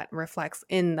how that reflects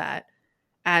in that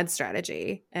ad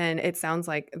strategy. And it sounds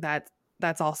like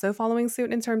that's also following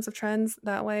suit in terms of trends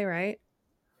that way, right?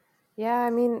 yeah, I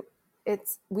mean,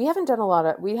 we haven't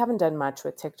done much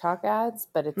with TikTok ads,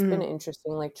 but it's been Mm-hmm.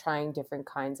 interesting, like trying different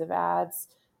kinds of ads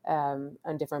on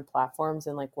different platforms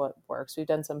and like what works. We've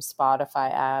done some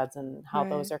Spotify ads and how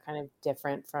those Right. are kind of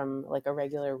different from like a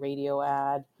regular radio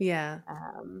ad, Yeah.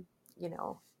 um, you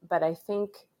know. But I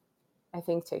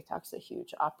think TikTok's a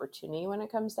huge opportunity when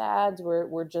it comes to ads.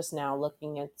 We're just now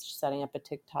looking at setting up a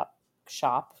TikTok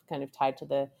shop, kind of tied to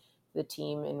the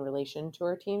team in relation to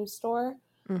our team store.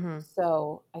 Mm-hmm.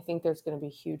 So I think there's going to be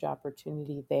huge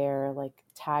opportunity there, like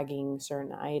tagging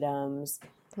certain items,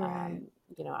 Right. um,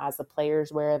 as the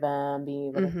players wear them, being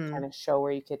able to Mm-hmm. kind of show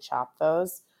where you could shop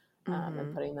those, and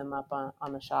Mm-hmm. putting them up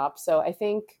on the shop. So I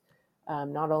think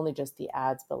not only just the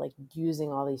ads, but like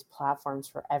using all these platforms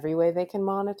for every way they can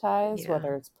monetize, Yeah.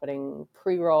 whether it's putting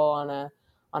pre-roll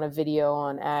on a video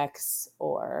on X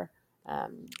or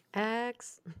um,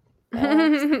 X.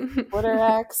 X, Twitter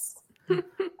X.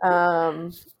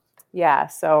 Um, yeah,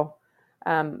 so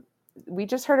um, we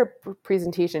just heard a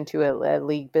presentation to at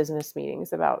league business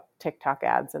meetings about TikTok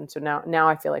ads, and so now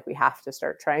I feel like we have to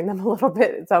start trying them a little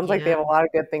bit. It sounds like they have Yeah. a lot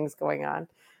of good things going on.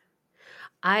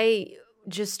 I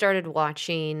just started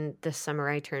watching The Summer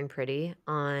I Turned Pretty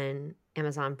on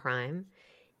Amazon Prime,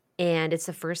 and it's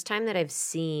the first time that I've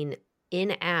seen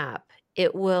in app,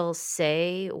 it will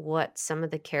say what some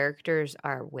of the characters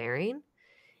are wearing,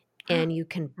 and you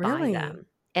can buy Really? them.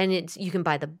 And you can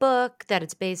buy the book that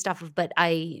it's based off of, but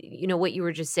what you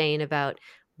were just saying about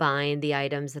buying the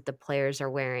items that the players are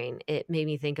wearing, it made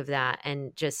me think of that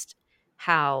and just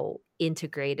how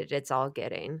integrated it's all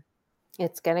getting.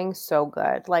 It's getting so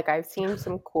good. Like I've seen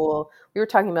some cool. We were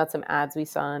talking about some ads we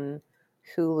saw on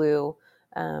Hulu,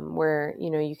 where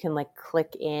you can like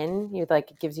click in. You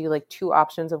like it gives you like two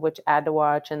options of which ad to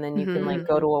watch, and then you can like Mm-hmm.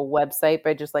 go Mhm. to a website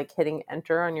by just like hitting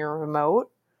enter on your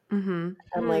remote. Mm-hmm.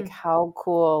 And like Hmm. how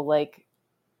cool! Like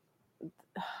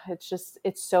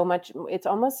it's so much. It's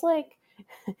almost like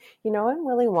in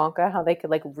Willy Wonka how they could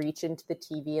like reach into the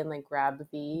TV and like grab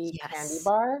the candy Yes.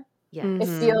 bar. It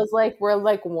Yes. Mm-hmm. feels like we're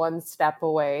like one step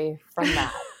away from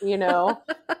that.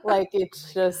 Like Oh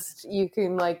it's my god. just you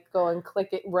can like go and click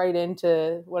it right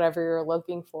into whatever you're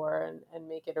looking for and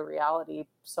make it a reality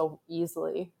so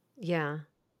easily. Yeah.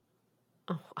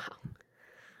 Oh, wow.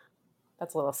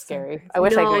 That's a little So scary. I crazy.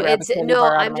 wish I could No, grab a it's candy no,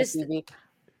 bar out of my TV.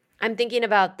 I'm thinking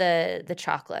about the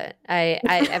chocolate. I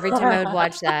every time I would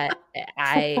watch that,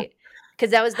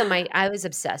 because that was the Mike I was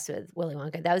obsessed with Willy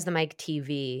Wonka. That was the Mike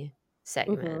TV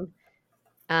segment. Hmm.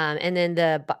 And then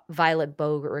the Violet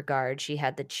Beauregard, she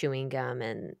had the chewing gum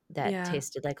and that Yeah.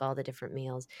 tasted like all the different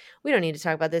meals. We don't need to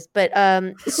talk about this, but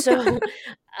so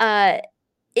uh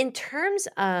in terms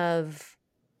of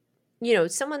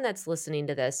someone that's listening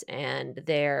to this and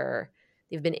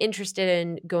they've been interested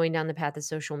in going down the path of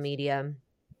social media,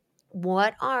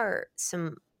 what are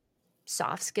some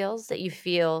soft skills that you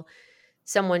feel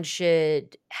someone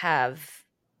should have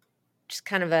just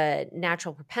kind of a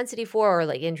natural propensity for or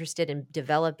like interested in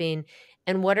developing?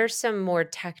 And what are some more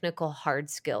technical hard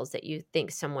skills that you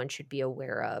think someone should be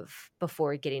aware of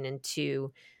before getting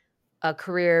into a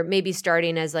career, maybe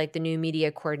starting as like the new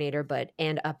media coordinator, but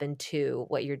and up into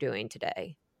what you're doing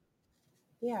today?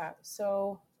 Yeah.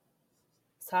 So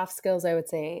soft skills, I would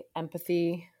say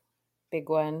empathy, big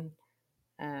one.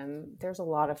 There's a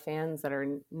lot of fans that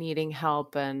are needing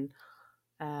help and,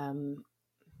 um,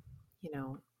 you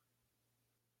know,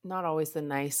 not always the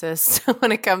nicest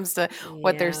when it comes to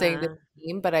what they're saying to Yeah. the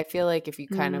team. But I feel like if you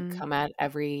kind of Mm, come at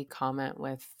every comment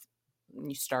with,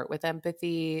 you start with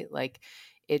empathy, like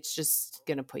it's just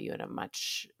going to put you in a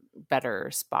much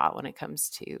better spot when it comes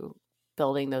to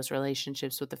building those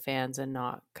relationships with the fans and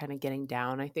not kind of getting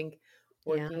down. I think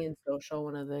Yeah. working in social,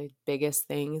 one of the biggest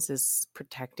things is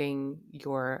protecting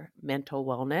your mental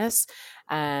wellness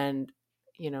and,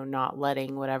 not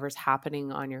letting whatever's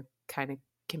happening on your kind of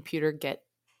computer get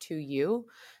to you.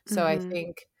 So I mhm,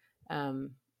 think,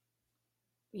 um,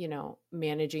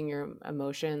 managing your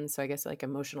emotions. So I guess like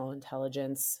emotional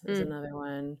intelligence is Mm. another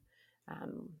one.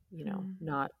 mm,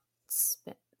 Not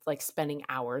like spending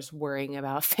hours worrying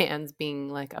about fans being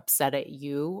like upset at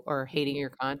you or hating your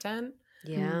content.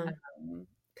 Yeah. mm.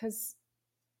 Because,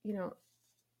 you know,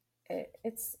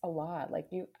 it's a lot. Like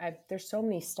there's so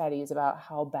many studies about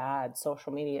how bad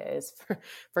social media is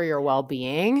for your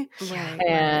well-being Right, right.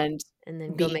 and And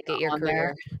then go being make it your on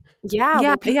there. career. Yeah, Yeah,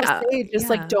 well, people yeah, say just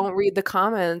like yeah, don't read the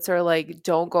comments or like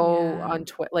don't go yeah, on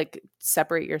Twitter, like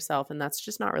separate yourself, and that's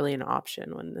just not really an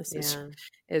option when this is Yeah.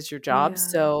 is your job. yeah.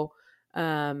 So,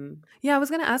 um, Yeah, I was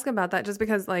gonna ask about that just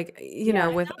because, like, yeah.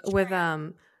 with Oh,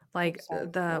 like sorry,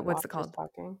 my the what's watch it is called?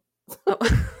 talking. Oh,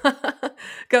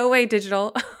 go away,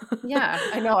 digital. Yeah,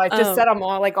 I know. I just um, said I'm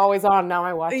all like always on. Now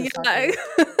my watch is yeah. talking.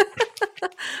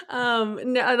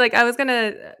 No, like I was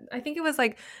gonna. I think it was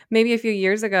like maybe a few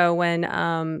years ago when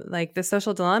like the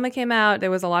social dilemma came out.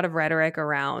 There was a lot of rhetoric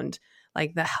around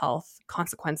like the health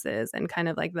consequences and kind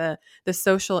of like the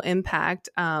social impact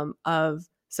of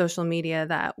social media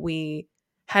that we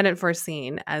hadn't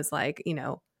foreseen as like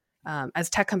as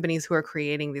tech companies who are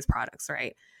creating these products,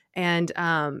 right? And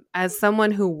as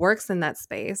someone who works in that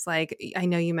space, like I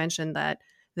know you mentioned that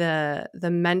the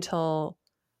mental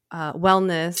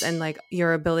wellness and like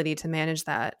your ability to manage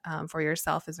that for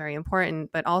yourself is very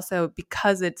important, but also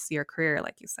because it's your career,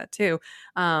 like you said too.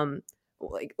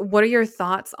 Like, what are your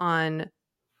thoughts on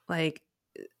like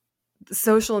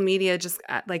social media, just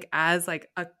like as like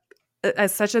a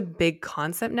as such a big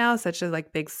concept now, such a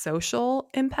like big social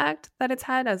impact that it's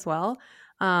had as well?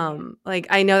 Yeah. Like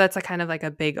I know that's a kind of like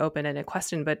a big open-ended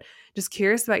question, but just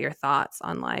curious about your thoughts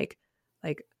on like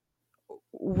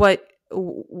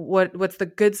what's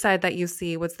the good side that you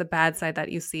see, what's the bad side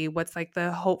that you see, what's like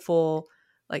the hopeful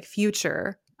like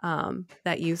future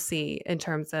that you see in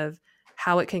terms of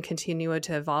how it can continue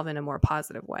to evolve in a more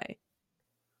positive way.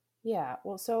 Yeah.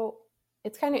 Well, so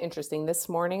it's kind of interesting. This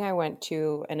morning I went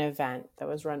to an event that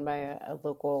was run by a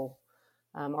local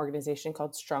organization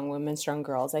called Strong Women, Strong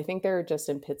Girls. I think they're just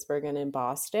in Pittsburgh and in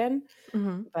Boston.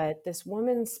 Mm-hmm. But this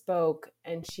woman spoke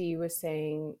and she was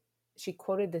saying, she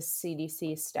quoted this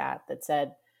CDC stat that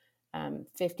said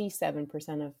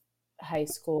 57% of high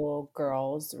school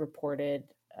girls reported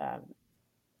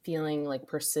feeling like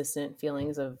persistent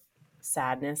feelings of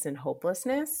sadness and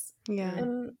hopelessness Yeah.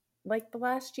 in like the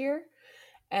last year.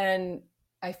 And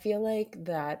I feel like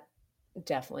that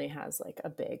definitely has like a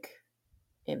big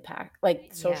impact.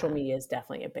 Like social Yeah. media is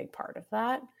definitely a big part of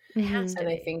that. It has Mm-hmm. to And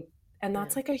I be. think, and Yeah.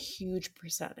 that's like a huge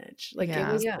percentage. Like it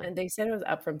Yeah. was, Yeah. and they said it was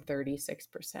up from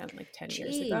 36% like 10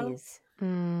 years ago. Jeez.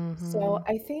 So Mm-hmm.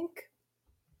 I think,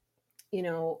 you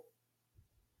know,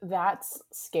 that's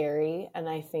scary. And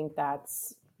I think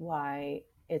that's why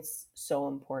it's so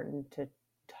important to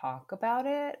talk about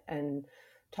it and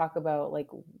talk about like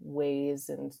ways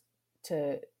and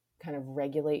to kind of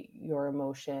regulate your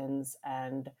emotions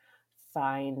and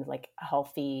find like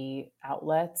healthy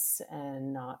outlets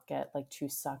and not get like too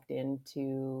sucked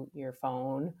into your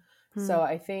phone. So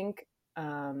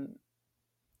um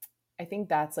I think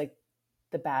that's like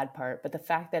the bad part, but the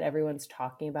fact that everyone's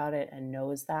talking about it and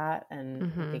knows that, and I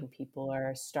Mm-hmm. think people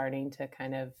are starting to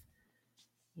kind of,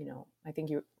 I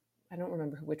think I don't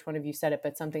remember which one of you said it,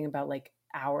 but something about like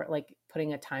like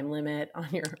putting a time limit on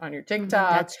your Mm-hmm.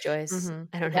 TikTok. That's Joyce. Mm-hmm.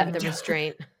 I don't have Yeah, the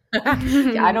restraint.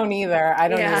 yeah, I don't either. I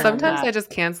don't Yeah. either on Sometimes that. I just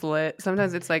cancel it.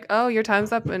 Sometimes it's like, oh, your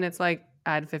time's up, and it's like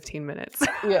add 15 minutes.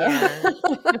 Yeah.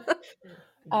 Yeah.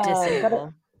 But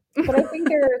Disable. I think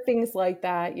there are things like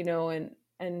that,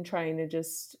 and trying to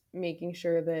just making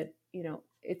sure that,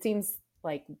 it seems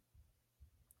like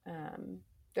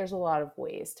there's a lot of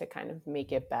ways to kind of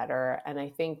make it better. And I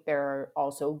think there are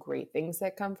also great things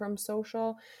that come from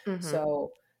social. Mm-hmm.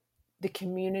 So the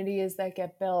communities that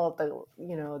get built,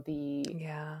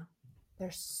 Yeah.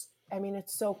 there's, I mean,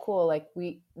 it's so cool. Like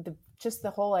just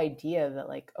the whole idea that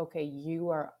like, okay,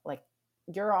 you're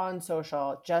on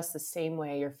social just the same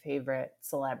way your favorite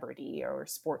celebrity or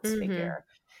sports figure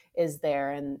is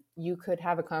there. And you could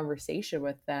have a conversation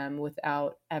with them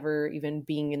without ever even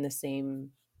being in the same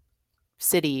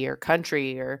city or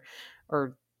country or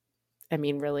I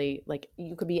mean, really, like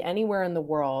you could be anywhere in the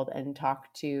world and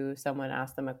talk to someone,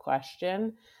 ask them a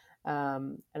question.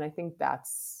 And I think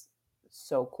that's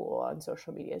so cool on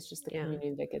social media. It's just the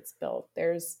community that gets built.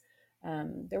 There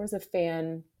was a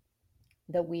fan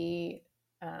that we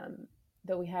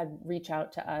had reach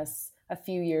out to us a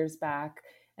few years back,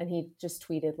 and he just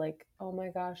tweeted like, "Oh my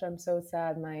gosh, I'm so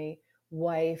sad. My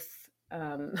wife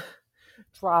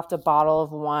dropped a bottle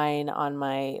of wine on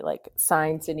my like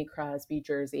signed Sidney Crosby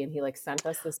jersey," and he like sent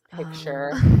us this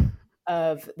picture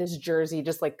of this jersey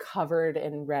just like covered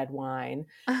in red wine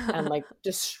and like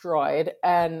destroyed.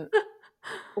 And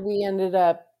we ended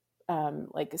up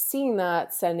like seeing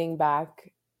that, sending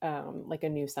back like a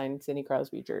new signed Sidney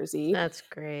Crosby jersey. That's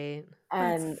great.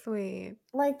 And that's sweet.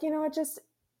 like,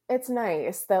 it's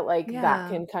nice that like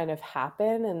that can kind of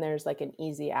happen, and there's like an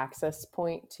easy access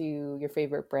point to your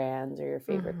favorite brands or your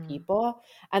favorite people.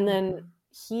 And then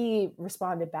he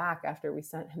responded back after we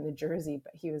sent him the jersey,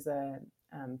 but he was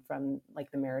from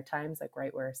like the Maritimes, like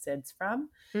right where Sid's from.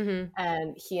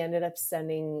 And he ended up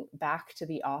sending back to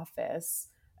the office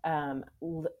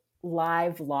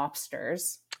live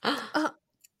lobsters.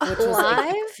 Which was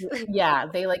live? Yeah,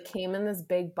 they like came in this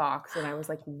big box, and I was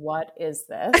like, what is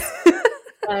this?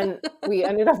 And we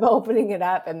ended up opening it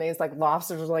up, and these like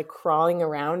lobsters were like crawling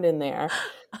around in there.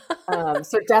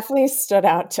 So it definitely stood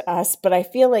out to us. But I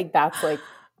feel like that's like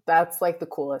the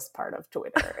coolest part of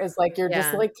Twitter is like you're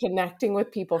just like connecting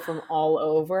with people from all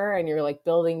over, and you're like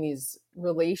building these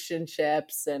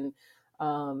relationships and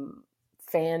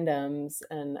fandoms.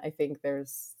 And I think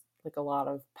there's like a lot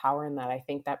of power in that. I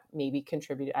think that maybe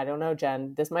contributed. I don't know,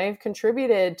 Jen, this might have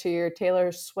contributed to your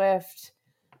Taylor Swift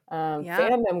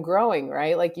fandom growing,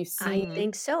 right? Like you see. I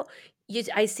think so.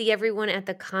 I see everyone at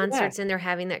the concerts and they're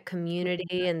having that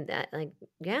community and that like,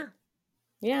 and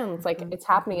it's like it's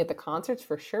happening at the concerts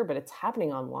for sure, but it's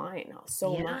happening online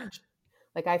so much.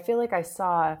 Like I feel like I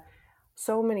saw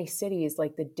so many cities,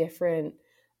 like the different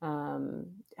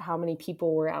how many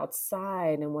people were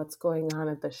outside and what's going on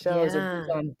at the shows, and who's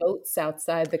on boats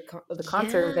outside the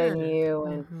concert venue.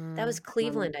 And that was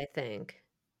Cleveland, I think.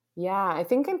 Yeah, I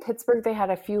think in Pittsburgh they had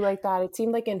a few like that. It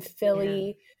seemed like in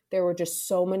Philly there were just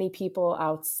so many people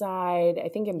outside. I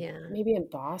think maybe in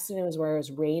Boston it was where it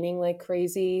was raining like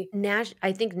crazy.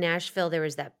 I think Nashville there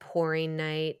was that pouring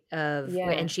night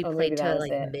and she played till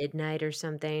like midnight or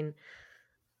something.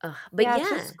 But it's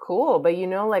just cool. But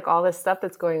like all this stuff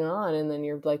that's going on, and then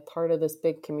you're like part of this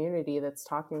big community that's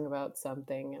talking about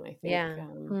something. And I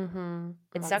think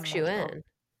it sucks you in.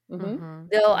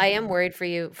 Though I am worried for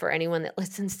you, for anyone that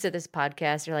listens to this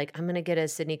podcast. You're like, I'm going to get a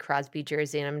Sidney Crosby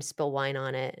jersey and I'm going to spill wine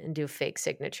on it and do a fake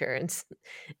signature and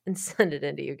send it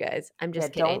into you guys. I'm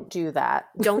just kidding. Don't do that.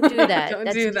 Don't do that. Don't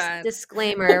That's do just that.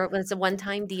 Disclaimer. It's a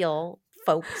one-time deal,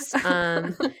 folks.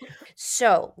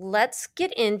 So let's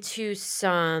get into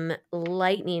some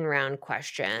lightning round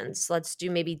questions. Let's do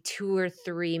maybe 2 or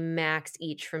 3 max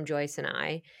each from Joyce and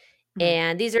I.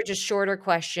 And these are just shorter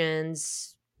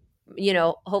questions.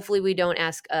 Hopefully we don't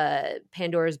ask a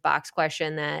Pandora's box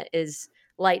question that is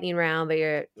lightning round, but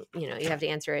you have to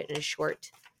answer it in a short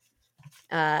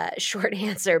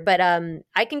answer. But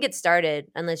I can get started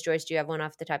unless Joyce, do you have one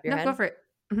off the top of your head? No, go for it.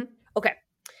 Okay.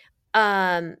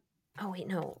 Oh wait,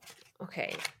 no.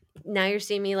 Okay. Now you're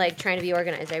seeing me like trying to be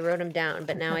organized. I wrote them down,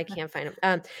 but now I can't find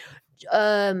them.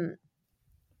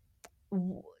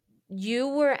 You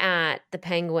were at the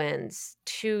Penguins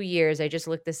 2 years. I just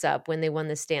looked this up when they won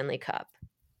the Stanley Cup.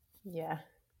 Yeah.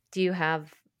 Do you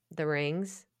have the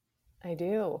rings? I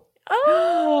do.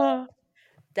 Oh,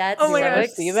 that's so exciting.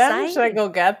 See them? Should I go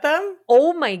get them?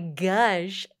 Oh my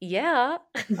gosh. Yeah.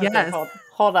 Yes. Okay,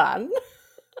 hold on.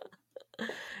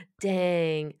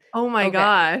 Dang. Oh my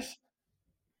gosh.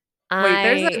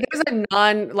 Wait, there's a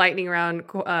non-lightning round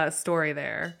story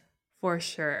there for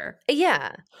sure.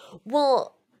 Yeah.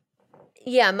 Well,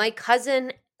 yeah, my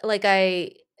cousin,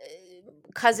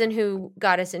 cousin who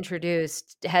got us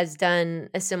introduced has done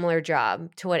a similar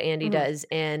job to what Andi does.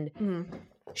 And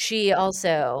she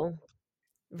also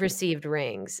received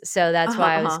rings. So that's Uh-huh,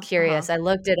 why I was uh-huh, uh-huh, curious. I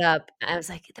looked it up. I was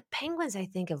like, the Penguins, I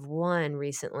think, have won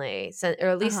recently, or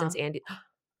at least uh-huh. since Andy.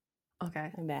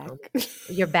 Okay. I'm back. Oh,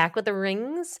 you're back with the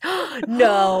rings?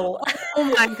 No. Oh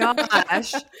my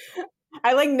gosh.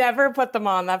 I like never put them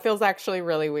on. That feels actually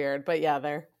really weird. But yeah,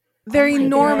 Oh They're my gosh.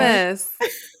 enormous.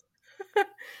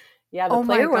 yeah, the Oh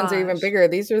my player ones are even gosh. bigger.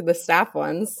 These are the staff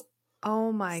ones.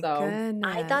 Oh my So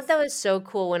I thought goodness. that was so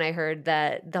cool when I heard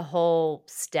that the whole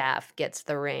staff gets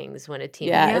the rings when a team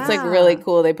yeah, it's like wins. really Yeah.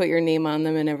 cool. They put your name on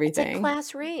them and It's like everything.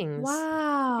 class rings,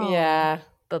 Wow. Yeah.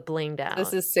 but blinged This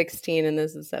out. is 16 and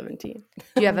this is 17.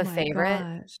 Do you have Oh a my favorite?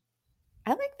 gosh.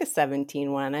 I like the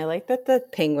 17 one. I like that the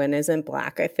penguin isn't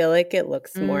black. I feel like it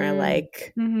looks more Mm, It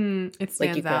like you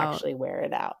stands could out. actually wear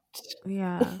it out.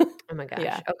 Yeah. oh my gosh.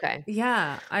 Yeah. Okay.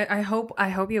 Yeah. I hope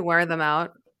you wear them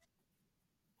out.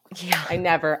 Yeah. I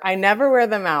never wear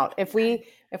them out. If we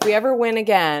ever win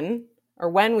again or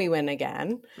when we win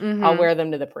again, I'll Mm-hmm. wear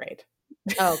them to the parade.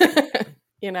 Oh, okay.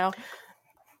 You know?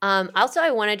 Also,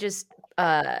 I want to just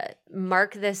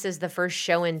mark this as the first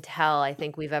show and tell I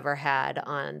think we've ever had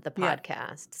on the Yeah.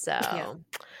 podcast. So Yeah. First time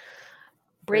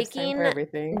for breaking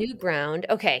everything. new ground.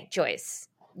 Okay, Joyce,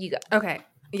 you go. Okay.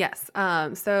 Yes.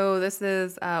 So this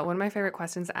is one of my favorite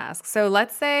questions to ask. So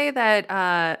let's say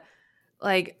that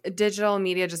like digital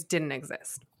media just didn't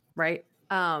exist, right?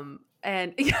 And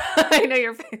I know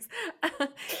your face.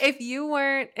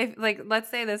 if like let's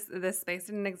say this space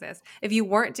didn't exist. If you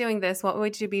weren't doing this, what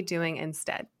would you be doing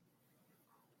instead?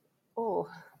 Oh.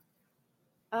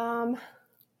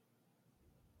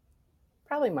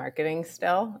 Probably marketing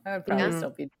still. I would probably Yeah. still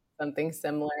be something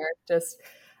similar. Just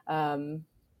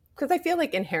because I feel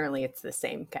like inherently it's the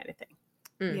same kind of thing.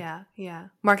 Mm. Yeah, yeah.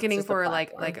 It's Marketing just a for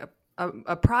platform.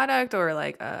 a product or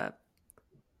like a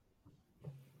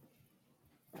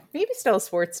Maybe still a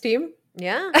sports team.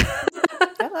 Yeah.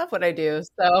 I love what I do.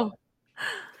 So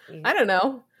Yeah. I don't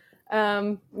know.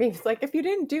 Maybe it's like if you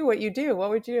didn't do what you do, what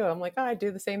would you do? I'm like, oh, I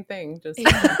do the same thing. Just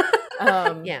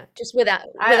Yeah, just without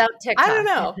I TikTok. don't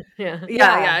know. Yeah.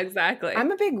 Yeah, exactly.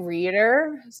 I'm a big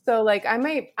reader. So like I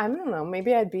don't know,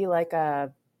 maybe I'd be like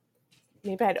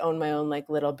maybe I'd own my own like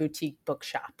little boutique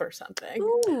bookshop or something.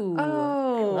 Ooh,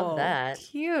 I love Oh, that.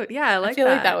 cute. Yeah, I I like feel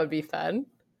like that that. would be fun.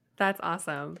 That's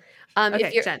awesome. If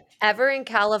Okay, you're Jen. ever in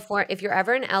California, if you're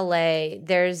ever in LA,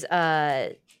 there's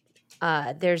a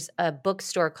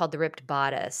bookstore called The Ripped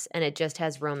Bodice, and it just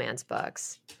has romance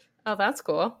books. Oh, that's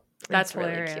cool. That's It's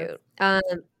really hilarious.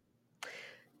 cute.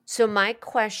 So my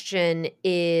question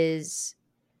is,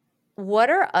 what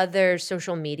are other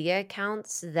social media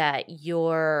accounts that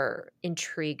you're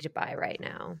intrigued by right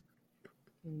now?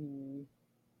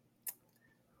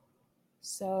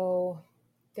 So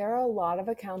there are a lot of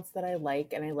accounts that I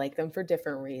like, and I like them for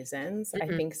different reasons. I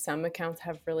Mhm. think some accounts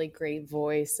have really great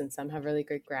voice, and some have really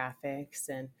great graphics.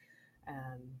 And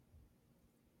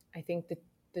I think the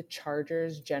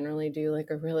Chargers generally do like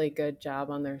a really good job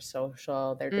on their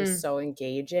social. They're just so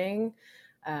engaging,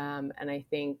 and I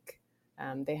think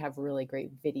they have really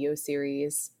great video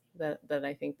series that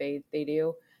I think they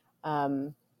do.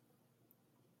 I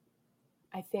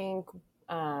think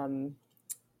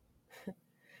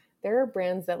there are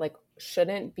brands that like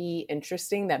shouldn't be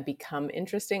interesting that become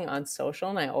interesting on social,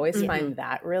 and I always find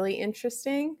that really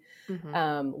interesting.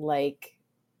 Like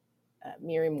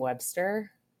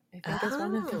Merriam-Webster, I think is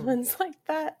one of the ones like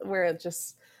that, where it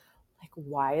just like,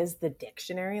 why is the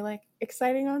dictionary like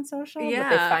exciting on social? But they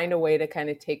Yeah. find a way to kind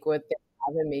of take what they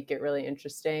have and make it really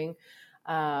interesting.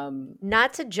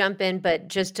 Not to jump in, but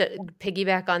just to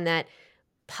piggyback on that,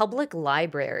 public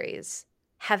libraries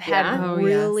have had Yeah. Oh, yes.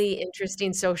 really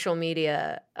interesting social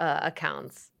media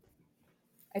accounts.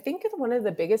 I think one of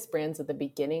the biggest brands at the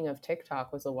beginning of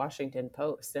TikTok was the Washington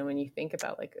Post. And when you think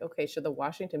about like, okay, should the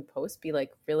Washington Post be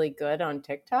like really good on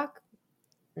TikTok?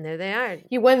 And there they are.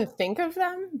 You wouldn't think of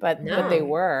them, but they No.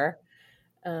 were.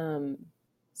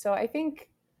 So I think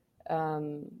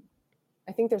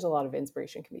there's a lot of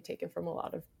inspiration can be taken from a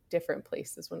lot of different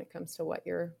places when it comes to what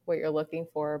you're looking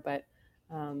for. But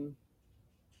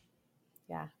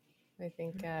yeah, I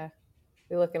think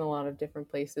we look in a lot of different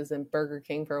places. And Burger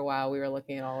King for a while, we were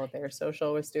looking at all of their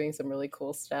social, was doing some really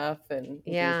cool stuff and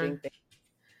engaging things.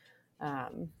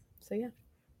 So yeah.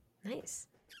 Nice.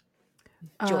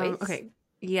 Joyce? Okay.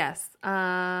 Yes.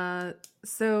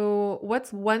 So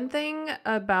what's one thing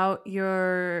about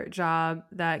your job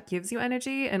that gives you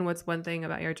energy, and what's one thing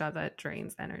about your job that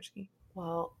drains energy?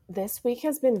 Well, this week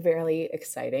has been very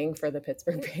exciting for the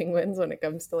Pittsburgh Penguins when it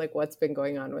comes to like what's been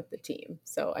going on with the team.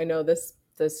 So I know this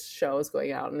show is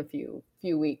going out in a few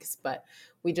weeks, but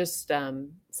we just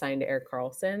signed Eric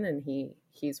Carlson, and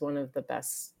he's one of the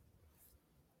best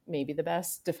maybe the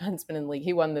best defenseman in the league.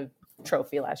 He won the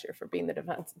trophy last year for being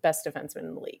the best defenseman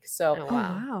in the league. So, Oh, Oh,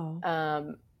 wow.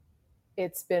 wow.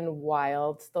 It's been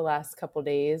wild the last couple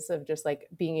days of just like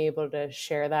being able to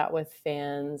share that with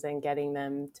fans and getting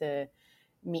them to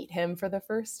meet him for the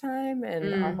first time,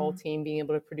 and our whole team being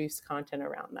able to produce content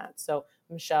around that. So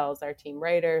Michelle's our team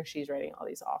writer. She's writing all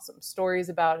these awesome stories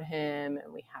about him,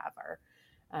 and we have our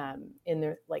in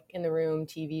the room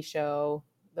TV show.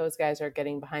 Those guys are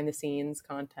getting behind the scenes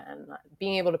content,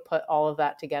 being able to put all of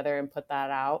that together and put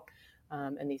that out.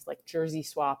 And these like jersey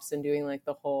swaps and doing like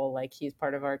the whole like he's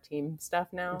part of our team stuff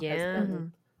now has Yeah.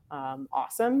 been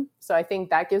awesome. So I think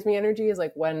that gives me energy, is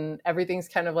like when everything's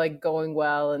kind of like going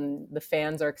well and the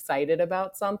fans are excited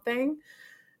about something.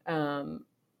 Energy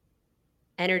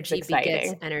It's begets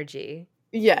exciting. energy.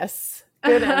 Yes,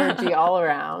 good energy all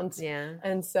around. Yeah.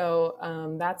 And so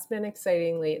that's been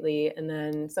exciting lately. And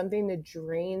then something that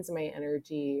drains my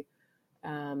energy.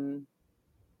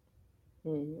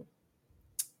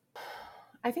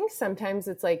 I think sometimes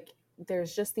it's like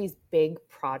there's just these big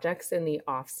projects in the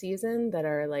off season that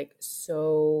are like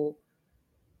so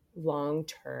long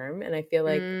term, and I feel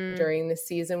like during the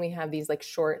season we have these like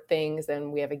short things,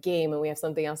 and we have a game and we have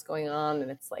something else going on,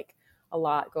 and it's like a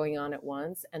lot going on at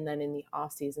once. And then in the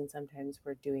off season sometimes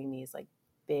we're doing these like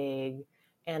big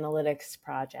analytics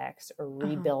projects or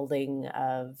rebuilding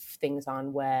of things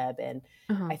on web, and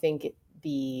I think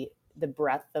the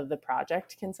breadth of the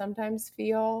project can sometimes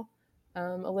feel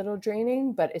a little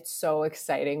draining, but it's so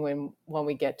exciting when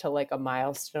we get to like a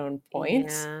milestone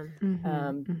point.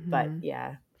 Yeah. But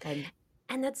yeah,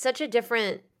 And that's such a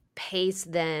different pace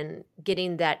than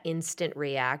getting that instant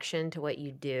reaction to what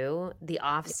you do. The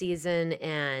off season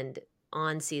and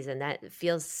on season, that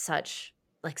feels such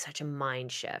a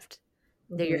mind shift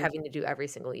that you're having to do every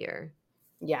single year.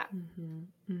 Yeah.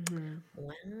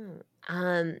 Wow.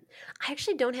 I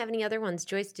actually don't have any other ones.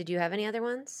 Joyce, did you have any other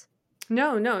ones?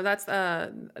 No,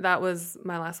 that was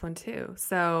my last one too.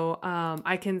 So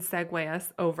I can segue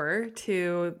us over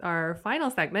to our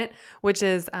final segment, which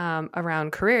is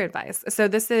around career advice. So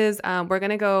this is we're going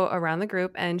to go around the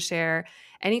group and share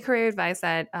any career advice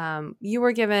that you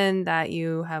were given that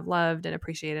you have loved and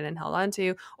appreciated and held on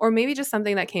to, or maybe just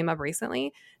something that came up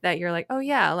recently that you're like, oh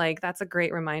yeah, like that's a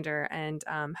great reminder, and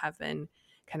have been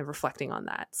kind of reflecting on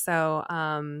that. So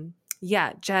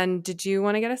yeah, Jen, did you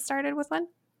want to get us started with one?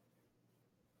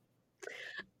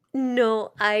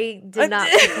 No, I did not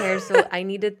prepare, so I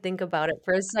need to think about it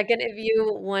for a second if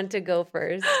you want to go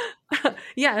first.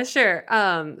 Yeah, sure.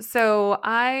 So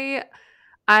I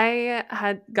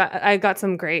got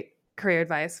some great career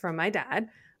advice from my dad.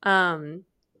 And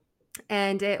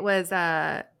it was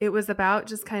about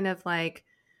just kind of like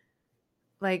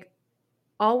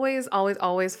always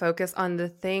focus on the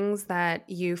things that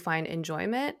you find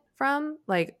enjoyment from,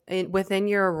 like within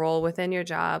your role, within your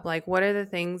job. Like what are the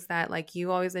things that like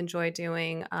you always enjoy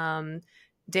doing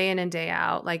day in and day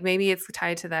out? Like maybe it's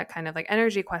tied to that kind of like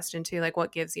energy question too, like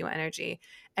what gives you energy.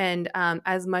 And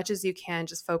as much as you can,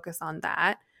 just focus on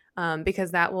that,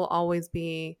 because that will always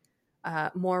be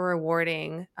more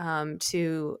rewarding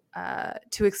to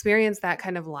experience that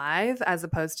kind of live, as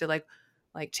opposed to like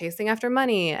chasing after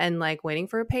money and like waiting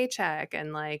for a paycheck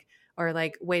and like, or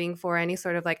like waiting for any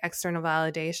sort of like external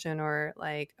validation or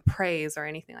like praise or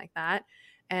anything like that.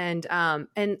 And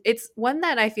it's one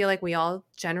that I feel like we all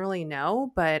generally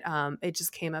know, but it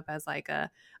just came up as like a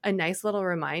nice little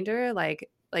reminder. Like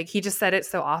he just said it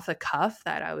so off the cuff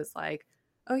that I was like,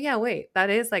 oh yeah, wait, that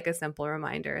is like a simple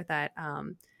reminder that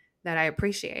that I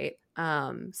appreciate.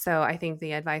 So I think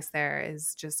the advice there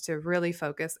is just to really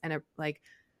focus and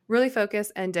really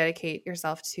focus and dedicate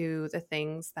yourself to the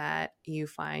things that you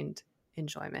find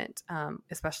enjoyment,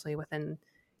 especially within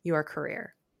your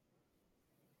career.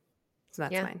 So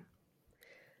that's mine.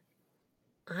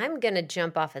 I'm going to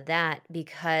jump off of that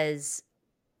because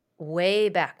way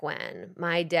back when,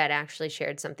 my dad actually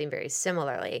shared something very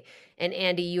similarly. And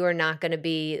Andi, you are not going to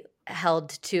be held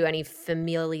to any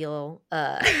familial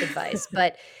advice,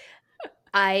 but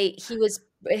he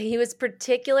was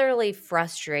particularly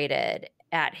frustrated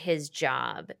at his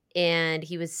job, and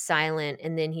he was silent,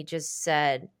 and then he just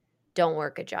said, "Don't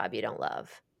work a job you don't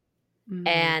love."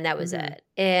 And that was it.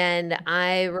 And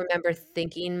I remember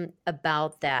thinking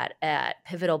about that at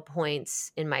pivotal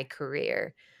points in my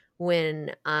career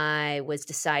when I was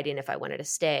deciding if I wanted to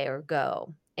stay or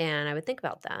go. And I would think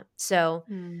about that. So,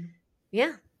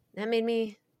 yeah, that made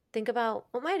me think about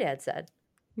what my dad said.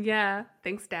 Yeah.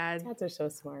 Thanks, Dad. Dads are so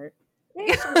smart.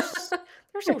 They're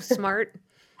so smart.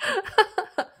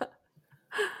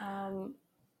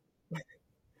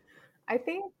 I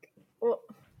think, well,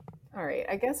 all right,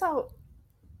 I guess I'll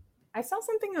I saw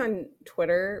something on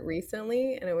Twitter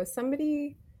recently, and it was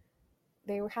somebody,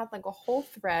 they had like a whole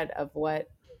thread of what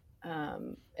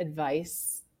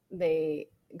advice they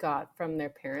got from their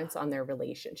parents on their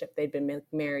relationship. They'd been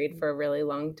married for a really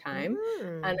long time.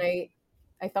 And Mm.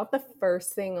 I thought the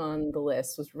first thing on the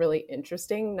list was really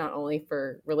interesting, not only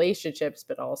for relationships,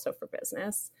 but also for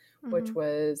business, which Mhm.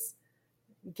 was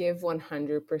give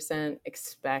 100%,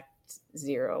 expect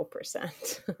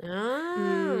 0%.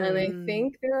 And I Mm.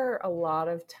 think there are a lot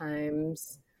of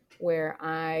times where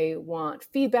I want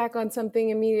feedback on something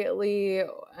immediately.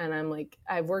 And I'm like,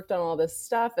 I've worked on all this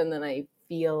stuff. And then I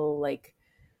feel like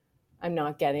I'm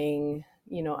not getting,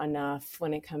 enough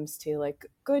when it comes to like,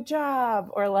 good job,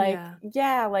 or like, Yeah.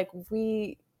 yeah, like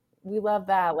we love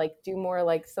that. Like, do more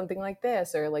like something like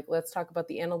this, or like, let's talk about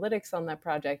the analytics on that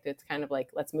project. It's kind of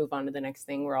like, let's move on to the next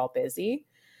thing. We're all busy.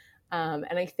 And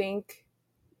I think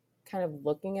kind of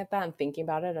looking at that and thinking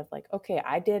about it of like, okay,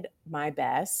 I did my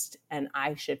best and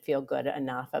I should feel good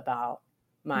enough about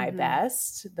my Mhm.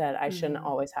 best that I shouldn't Mhm.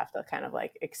 always have to kind of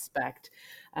like expect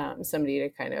somebody to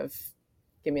kind of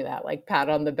give me that like pat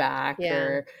on the back Yeah.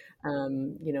 or,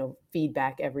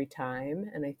 feedback every time.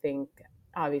 And I think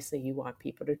obviously you want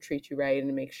people to treat you right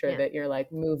and make sure Yeah. that you're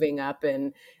like moving up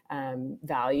and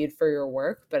valued for your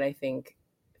work. But I think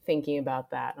thinking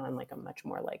about that on like a much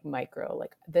more like micro,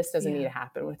 like this doesn't need Yeah. to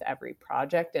happen with every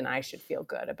project and I should feel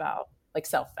good about like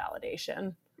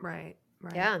self-validation. Right.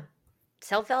 Right. Yeah. That's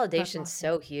Self-validation's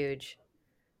awesome. so huge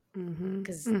Mhm.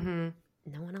 because Mhm.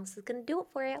 no one else is going to do it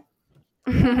for you.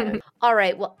 Yeah. All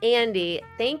right. Well, Andi,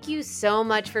 thank you so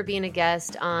much for being a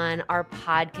guest on our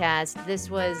podcast. This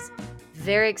was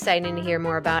very exciting to hear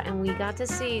more about, and we got to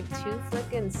see 2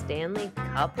 frickin' Stanley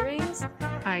Cup rings.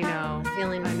 I know.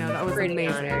 Feeling I know. That was pretty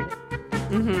amazing. honored.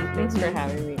 Mhm. Thanks for Mhm.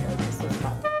 having me, guys. This was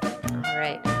fun. All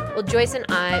right. Well, Joyce and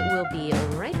I will be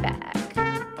right back.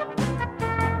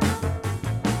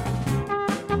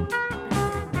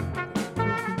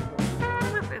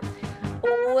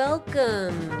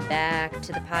 Welcome back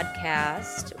to the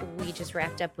podcast. We just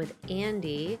wrapped up with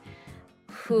Andi,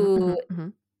 Mhm. who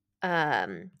Mhm. Mhm.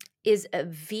 um, is a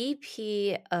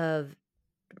VP of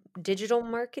digital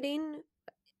marketing.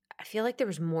 I feel like there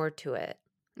was more to it,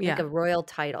 like Yeah. a royal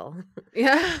title.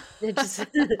 Yeah. It just,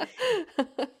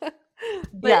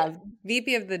 but Yeah.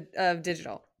 VP of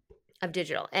digital. of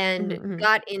digital, Mhm. and Mhm.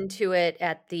 got into it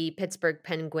at the Pittsburgh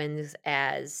Penguins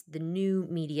as the new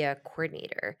media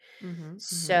coordinator. Mhm. Mhm.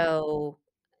 So,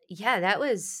 yeah, that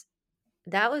was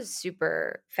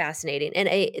super fascinating.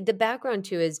 And the background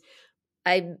too is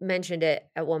I mentioned it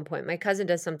at one point. My cousin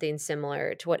does something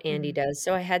similar to what Andi Mhm. does,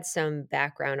 so I had some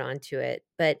background onto it.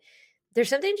 But there's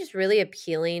something just really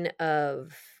appealing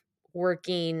of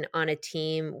working on a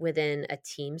team within a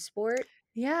team sport.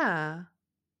 Yeah.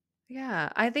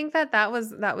 Yeah, I think that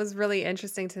was really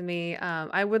interesting to me.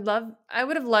 I would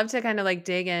have loved to kind of like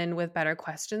dig in with better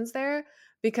questions there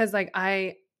because like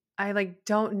I like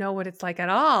don't know what it's like at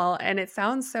all, and it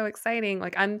sounds so exciting.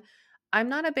 Like I'm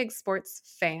not a big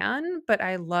sports fan, but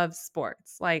I love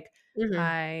sports. Like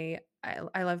Mhm.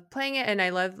 I love playing it, and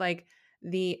I love like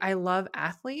I love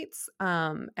athletes.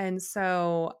 And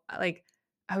so like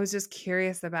I was just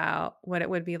curious about what it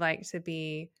would be like to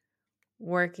be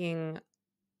working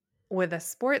with a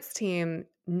sports team,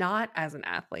 not as an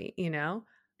athlete, you know?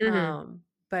 Mhm.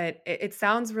 But it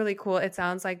sounds really cool. It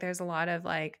sounds like there's a lot of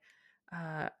like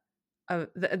uh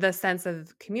the sense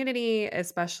of community,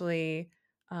 especially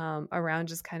around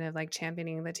just kind of like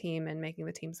championing the team and making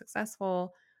the team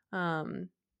successful. Um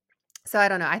so I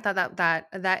don't know. I thought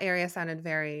that area sounded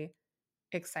very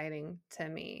exciting to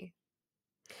me.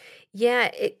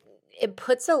 Yeah, it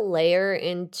puts a layer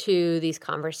into these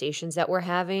conversations that we're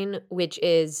having, which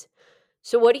is,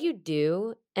 so what do you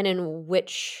do and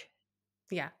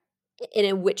Yeah.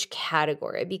 in which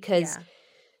category? Because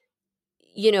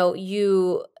Yeah.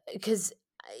 you because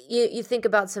you think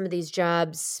about some of these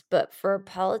jobs, but for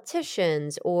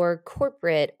politicians or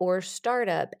corporate or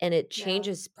startup, and it Yeah.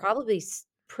 changes probably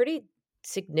pretty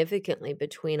significantly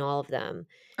between all of them.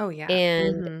 Oh yeah.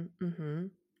 And Mhm.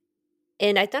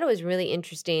 Mhm. I thought it was really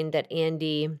interesting that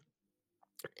Andi,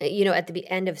 at the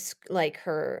end of like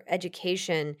her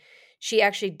education, she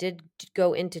actually did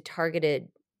go into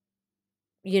targeted,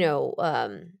 you know,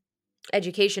 um,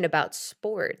 education about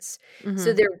sports. So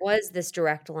Mhm. there was this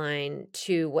direct line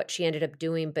to what she ended up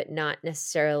doing, but not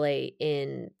necessarily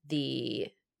in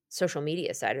the social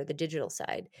media side or the digital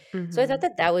side. So I thought Mhm.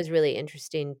 that that was really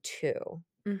interesting too.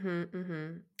 Mhm,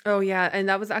 mhm. Oh, yeah, and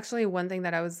that was actually one thing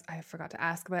that I forgot to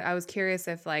ask, but I was curious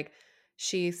if, like,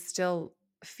 she still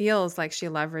feels like she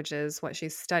leverages what she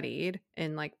studied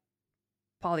in, like,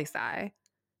 poli sci,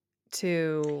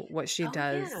 to what she Oh,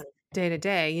 yeah. does day to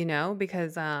day,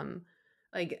 because like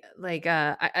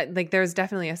there's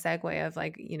definitely a segue of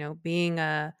like, being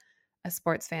a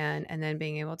sports fan and then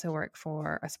being able to work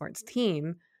for a sports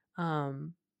team.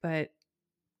 Um,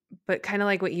 but kind of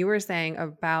like what you were saying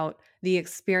about the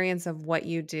experience of what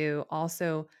you do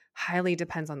also highly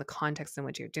depends on the context in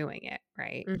which you're doing it,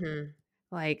 right? Mhm.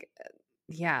 Like,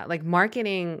 yeah, like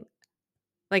marketing,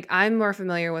 like I'm more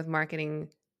familiar with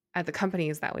marketing at the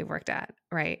companies that we've worked at,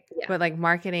 right? Yeah. But like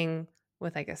marketing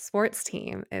with like a sports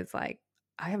team is like,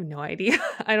 I have no idea.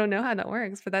 I don't know how that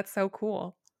works, but that's so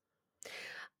cool.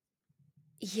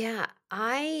 Yeah,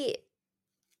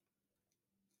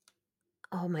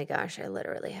 oh my gosh, I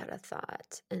literally had a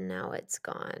thought and now it's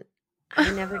gone. I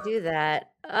never do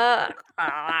that.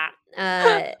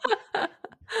 Uh,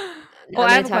 Well, I'm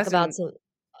I gonna have a talk about question. some.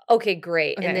 Okay,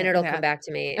 great, and then Okay, it'll come okay. back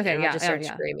to me, and Okay, I'll yeah, just yeah, start yeah.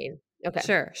 screaming. Okay.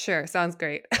 Sure. Sounds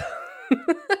great.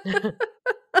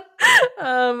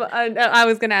 I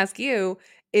was gonna ask you,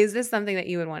 is this something that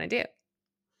you would want to do?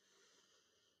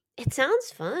 It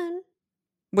sounds fun,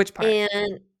 Which part?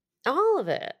 and all of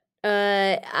it.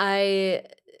 I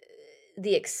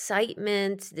the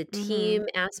excitement, the Mhm. team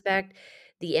aspect,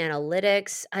 the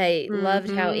analytics. I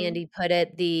loved how Mhm. Andy put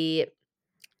it,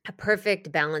 a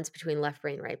perfect balance between left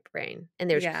brain, right brain, and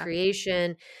there's Yeah.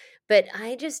 creation, but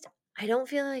I don't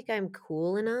feel like I'm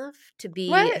cool enough to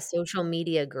be a What? social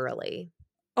media girly.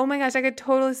 Oh my gosh, I could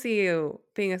totally see you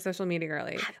being a social media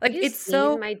girly. Have Like you it's seen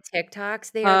so my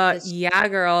TikToks? They are this yeah,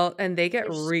 girl, and they get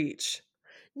they're s reach.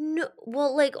 no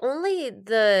well, like, only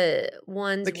the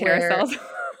The ones where carousels.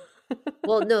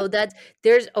 well, no, that's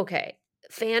there's okay.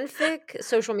 Fanfic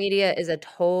social media is a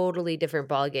totally different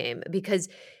ballgame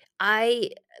I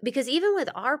because even with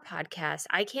our podcast,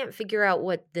 I can't figure out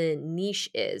what the niche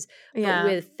is. But Yeah.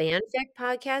 with fanfic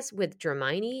podcasts, with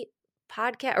Dramini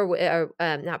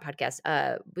podcast not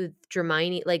podcast, with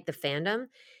Dramini, like the fandom,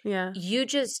 Yeah. you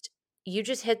just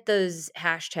hit those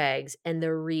hashtags and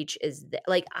the reach is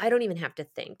like I don't even have to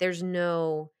think. There's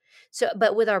no so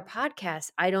but with our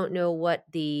podcast, I don't know what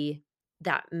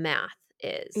that math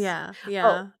is. Yeah.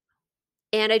 Oh, Yeah.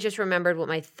 and I just remembered what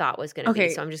my thought was gonna be,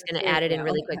 so Okay. I'm just gonna Yeah, add it in yeah,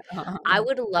 really okay. quick. I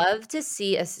would love to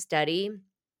see a study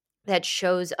that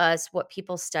shows us what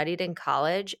people studied in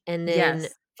college, and then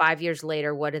Yes. 5 years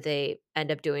later, what do they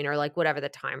end up doing or, like, whatever the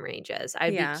time range is.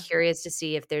 I'd be Yeah. curious to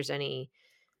see if there's any,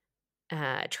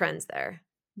 trends there.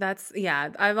 Yeah,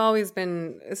 I've always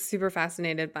been super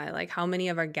fascinated by like how many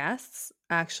of our guests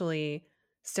actually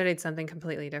studied something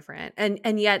completely different.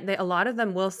 And yet a lot of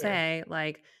them will Yeah. say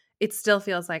like it still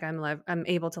feels like I'm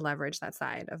able to leverage that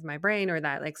side of my brain or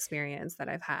that experience that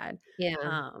I've had.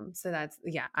 Yeah. So that's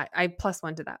yeah, I plus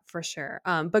one to that for sure.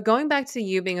 But going back to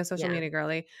you being a social Yeah. media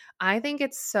girly, I think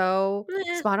it's so Eh,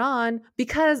 spot on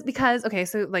because okay,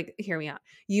 so like hear me out.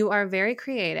 You are very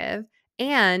creative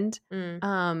and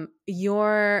mm,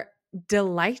 your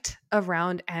delight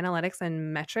around analytics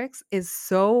and metrics is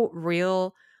so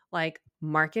real, like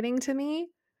marketing to me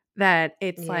that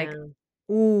it's like, yeah.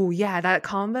 ooh, yeah, that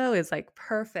combo is like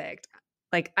perfect.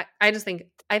 Like, I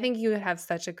think you would have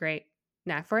such a great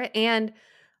knack for it and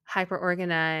hyper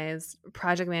organized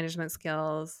project management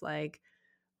skills,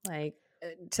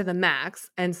 to the max.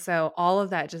 And so all of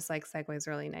that just like segues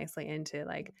really nicely into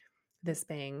like this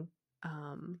being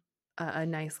um a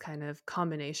nice kind of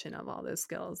combination of all those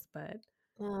skills.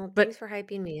 Well, But thanks for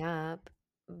hyping me up.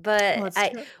 well, But it's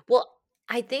true. well,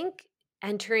 I think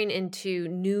entering into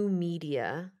new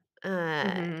media, uh,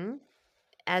 Mhm.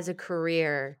 as a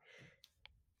career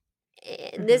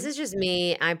and this Mhm. is just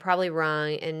me, I'm probably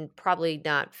wrong and probably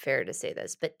not fair to say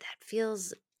this, but that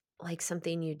feels like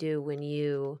something you do when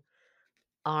you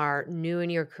are new in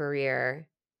your career.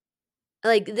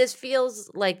 Like, this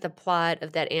feels like the plot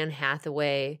of that Anne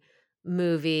Hathaway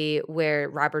movie where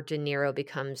Robert De Niro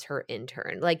becomes her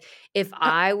intern. Like, if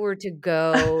I were to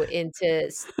go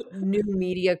into new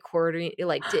media coordinating,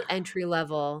 like, to entry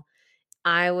level,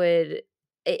 I would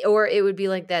or it would be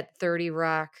like that 30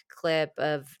 Rock clip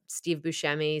of Steve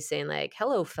Buscemi saying like,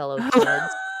 "Hello, fellow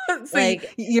kids." So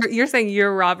Like, you're saying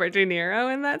you're Robert De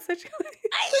Niro in that situation?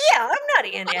 Yeah, I'm not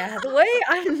Anne Hathaway,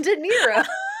 I'm De Niro.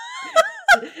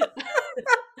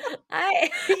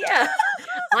 Yeah,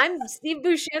 I'm Steve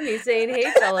Buscemi saying,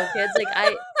 "Hey, fellow kids." Like,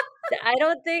 I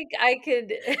don't think I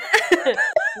could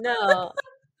No.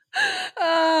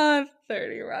 Oh,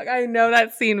 30 Rock. I know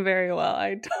that scene very well.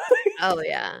 I totally Oh,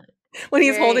 yeah. when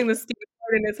he's holding Very the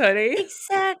skateboard in his hoodie.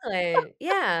 exactly,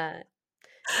 yeah.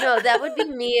 No, that would be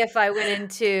me if I went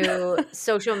into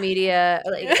social media,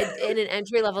 like, in an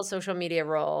entry level social media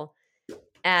role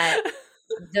at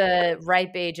the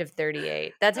ripe age of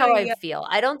 38. That's how I Yeah. feel.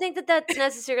 I don't think that that's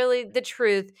necessarily the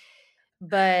truth,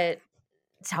 but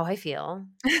it's how I feel.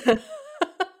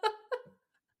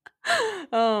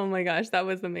 Oh my gosh, that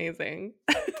was amazing.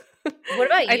 What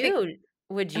about I think you?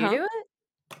 Would you huh? do it?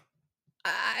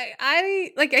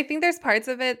 I like I think there's parts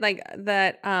of it like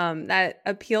that that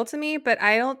appeal to me, but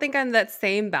I don't think I'm that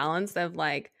same balance of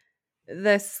like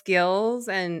the skills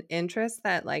and interests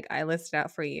that like I listed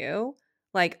out for you.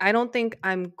 Like I don't think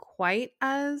I'm quite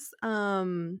as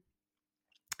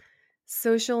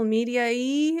social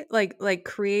media-y, like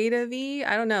creative-y.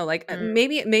 I don't know. Like Mm,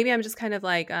 maybe I'm just kind of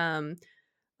like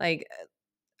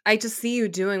I just see you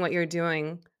doing what you're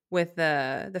doing with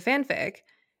the fanfic.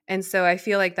 And so I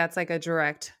feel like that's like a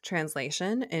direct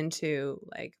translation into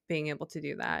like being able to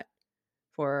do that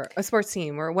for a sports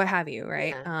team or what have you,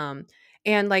 right? yeah,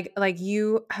 And like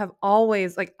you have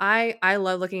always like I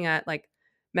love looking at like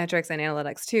metrics and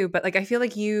analytics too, but like I feel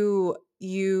like you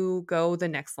go the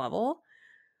next level.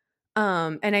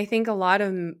 And I think a lot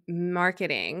of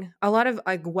marketing, a lot of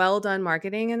like well done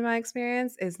marketing in my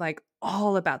experience is like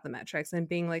all about the metrics and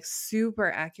being like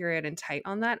super accurate and tight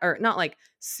on that, or not like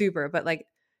super, but like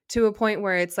to a point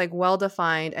where it's like well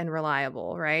defined and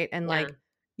reliable, right? And yeah, like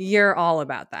you're all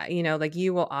about that, you know, like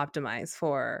you will optimize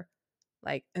for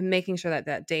like and making sure that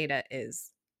that data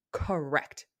is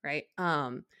correct, right?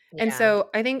 And yeah, so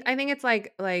I think it's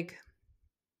like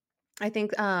I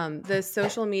think the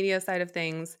social media side of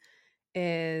things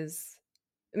is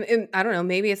I don't know,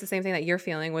 maybe it's the same thing that you're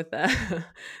feeling with the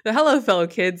the hello fellow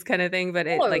kids kind of thing, but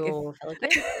it like if hello, fellow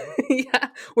kids. yeah,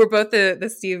 we're both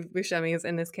the Steve Buscemi's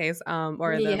in this case,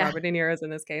 or the Yeah, Robert De Niro's in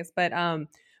this case, but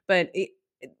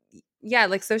yeah,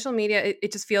 like social media,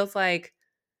 it just feels like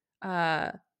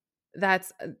uh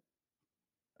that's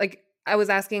like I was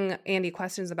asking Andy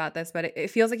questions about this, but it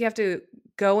feels like you have to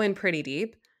go in pretty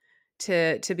deep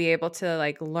to be able to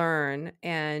like learn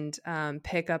and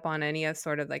pick up on any of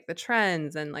sort of like the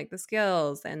trends and like the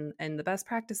skills and the best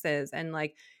practices, and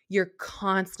like you're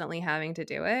constantly having to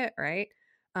do it, right?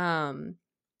 um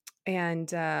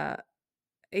and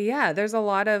yeah, there's a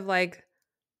lot of like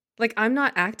I'm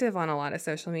not active on a lot of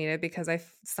social media because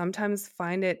sometimes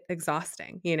find it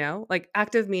exhausting, you know, like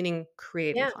active meaning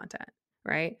creating yeah, content,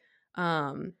 right?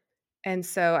 um and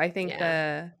so I think yeah,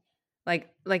 the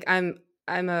like I'm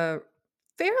a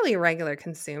fairly regular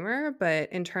consumer,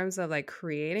 but in terms of like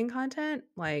creating content,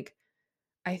 like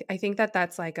I think that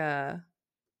that's like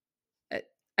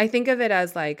I think of it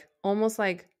as like almost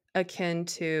like akin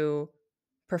to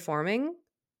performing.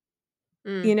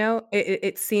 You mm. know,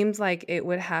 it seems like it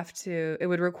would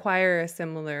require a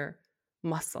similar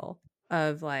muscle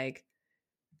of like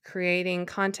creating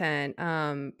content,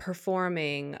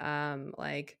 performing, and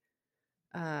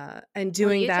Well,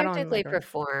 doing you that on technically like a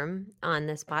perform on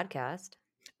this podcast.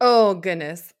 oh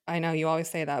goodness, I know you always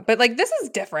say that, but like this is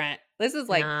different. This is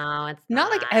like No, it's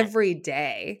not like not. every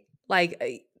day. Like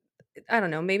I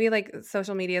don't know, maybe like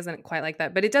social media isn't quite like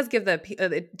that, but it does give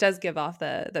it does give off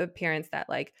the appearance that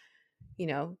like, you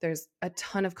know, there's a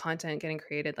ton of content getting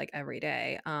created like every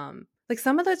day. Like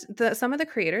some of some of the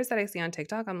creators that I see on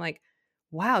TikTok, I'm like,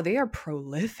 wow, they are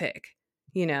prolific,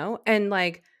 you know? And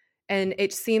like and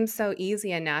it seems so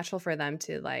easy and natural for them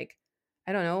to like,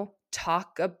 I don't know,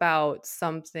 talk about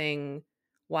something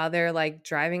while they're like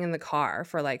driving in the car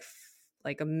for like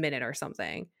like a minute or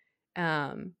something.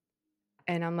 Um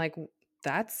and I'm like,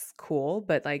 that's cool,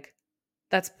 but like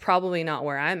that's probably not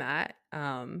where I'm at.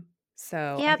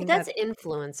 So I Yeah, but think that's that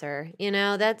influencer, you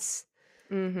know, that's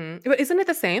But isn't it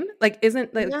the same? Like,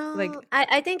 isn't no,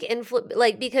 I think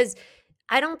like, because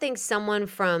I don't think someone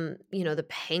from, the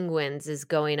Penguins is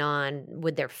going on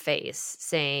with their face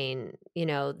saying,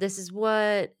 "This is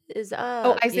what is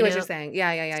oh, up," I see you what you're know? saying.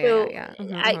 Yeah, yeah, yeah, yeah, yeah, So,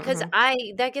 yeah. I because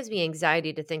I that gives me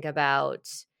anxiety to think about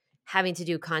having to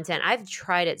do content. I've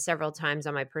tried it several times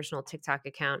on my personal TikTok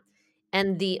account,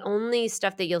 and the only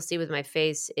stuff that you'll see with my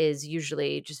face is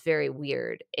usually just very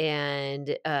weird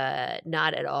and,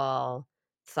 not at all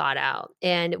thought out.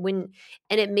 And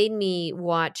it made me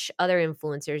watch other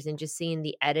influencers and just seeing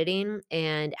the editing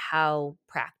and how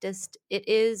practiced it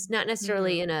is, not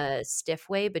necessarily Mhm. in a stiff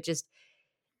way, but just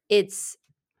it's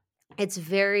it's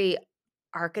very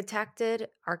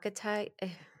archetype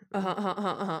Uh-huh, uh-huh,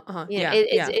 uh-huh, uh-huh. yeah, Yeah,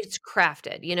 yeah. it's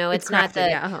crafted, It's it's not crafted. the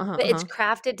Yeah, uh-huh, but it's uh-huh.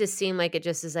 crafted to seem like it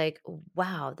just is like,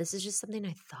 "Wow, this is just something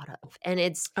I thought of," and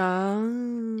it's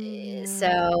Oh.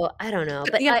 so I don't know,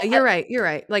 but Yeah, I you're right, you're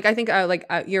right. Like, I think,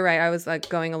 you're right. I was, like,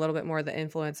 going a little bit more the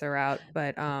influencer route,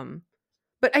 but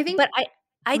I think but I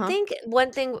uh-huh. think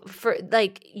one thing for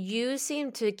like, you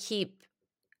seem to keep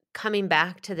coming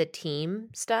back to the team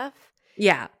stuff.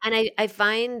 Yeah. And I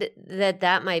find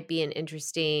that might be an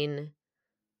interesting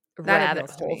That rabbit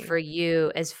appeals to hole me. for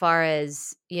you as far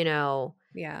as,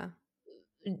 Yeah.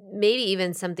 maybe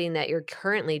even something that you're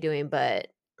currently doing, but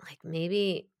like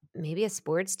maybe a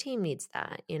sports team needs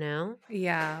that, you know?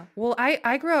 Yeah. Well,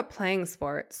 I grew up playing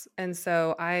sports, and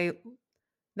so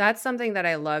that's something that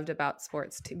I loved about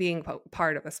sports, being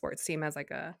part of a sports team as like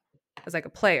a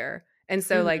player. And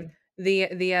so like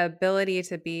Mhm. the ability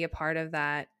to be a part of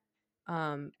that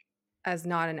um as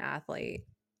not an athlete,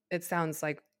 it sounds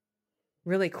like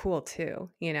really cool too,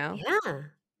 you know? Yeah.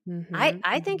 Mhm.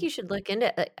 I think Mhm. you should look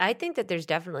into I think that there's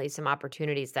definitely some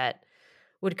opportunities that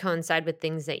would coincide with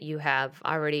things that you have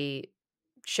already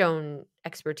shown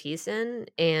expertise in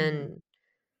Mhm.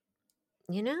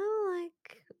 and,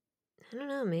 like, I don't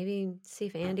know, maybe see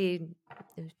if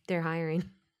they're hiring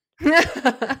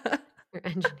for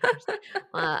engineers.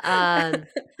 Uh, um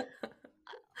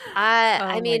I Oh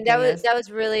my mean, that goodness. was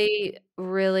really,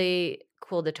 really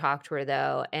cool to talk to her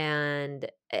though, and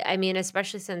I mean,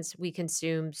 especially since we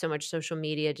consume so much social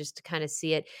media just to kinda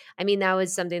see it. I mean, that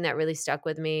was something that really stuck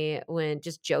with me when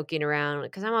just joking around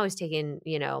because 'cause I'm always taking,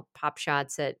 pop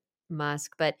shots at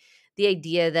Musk, but the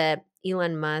idea that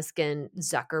Elon Musk and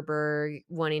Zuckerberg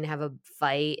wanting to have a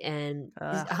fight and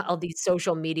Ugh. all these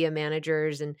social media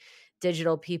managers and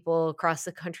digital people across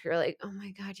the country are like, "Oh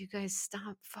my god, you guys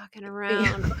stop fucking Yeah.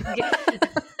 around."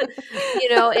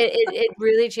 It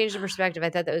really changed the perspective. I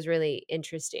thought that was really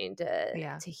interesting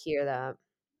Yeah. to hear that.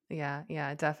 Yeah.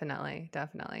 Yeah. Definitely.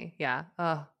 Definitely. Yeah.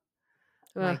 Oh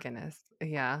my Ugh. goodness.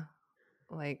 Yeah.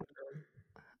 Like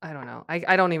I don't know.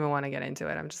 I don't even want to get into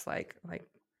it. I'm just like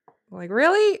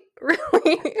really?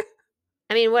 Really?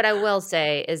 I mean, what I will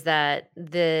say is that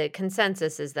the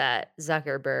consensus is that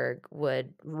Zuckerberg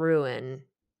would ruin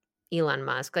Elon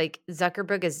Musk. Like,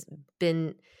 Zuckerberg has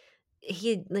been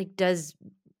he, like, does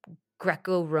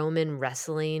Greco-Roman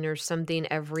wrestling or something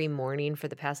every morning for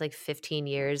the past, like, 15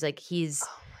 years. Like, Oh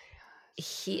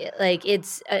my gosh.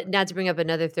 it's, not to bring up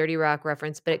another 30 Rock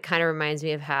reference, but it kinda reminds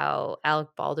me of how Alec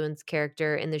Baldwin's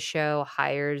character in the show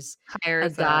hires a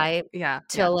Hires a guy yeah,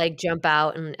 to, yeah. like, jump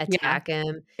out and Yeah. attack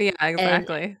him, Yeah, and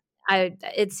exactly.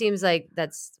 it seems like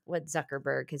that's what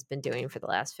Zuckerberg has been doing for the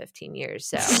last 15 years,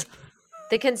 so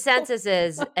the consensus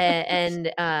is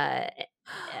and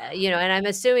I'm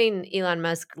assuming Elon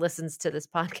Musk listens to this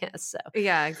podcast, so,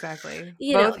 Yeah, exactly.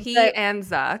 Both he but and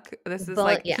Zuck. This is but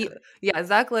like yeah,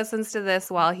 Zuck listens to this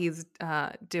while he's,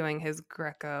 doing his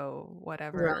Greco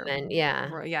whatever Roman,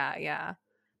 yeah, yeah, yeah.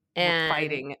 and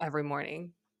Fighting every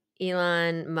morning.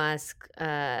 Elon Musk,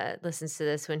 listens to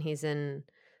this when he's in,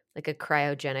 like, a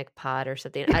cryogenic pod or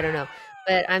something, I don't know,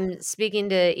 but I'm speaking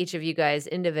to each of you guys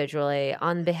individually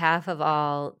on behalf of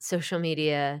all social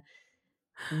media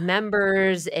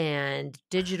members and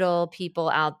digital people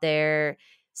out there,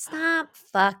 stop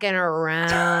fucking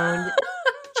around.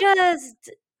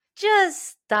 Just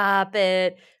just stop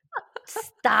it.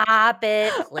 Stop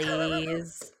it,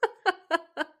 please.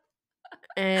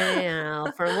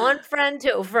 And, from one friend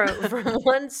to from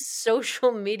one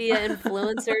social media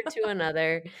influencer to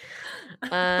another.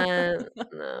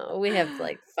 No, we have,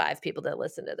 like, 5 people that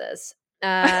listen to this.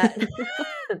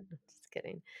 Just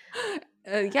kidding.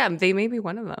 Yeah, they may be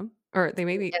one of them, or they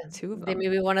may be Yeah, 2 of they them. may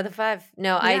be one of the 5.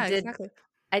 No, Yeah, exactly.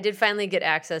 I did finally get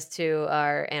access to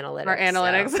our Our analytics, so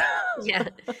analytics. yeah,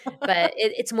 but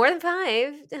it's more than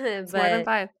 5, It's more than but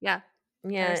 5. Yeah.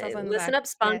 Pat yeah, ourselves on the listen back. up,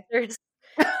 Yay. sponsors.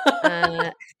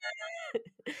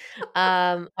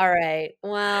 Uh, alright,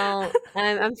 well,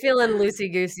 I'm feeling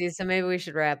loosey goosey, so maybe we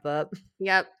should wrap up.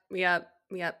 Yep, yep,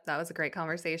 yep. That was a great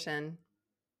conversation.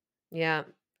 Yeah,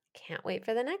 can't wait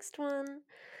for the next one.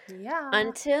 Yeah.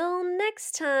 Until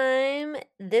next time,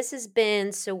 this has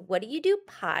been So What Do You Do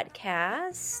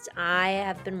podcast. I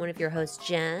have been one of your hosts,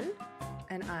 Jen.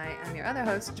 And I am your other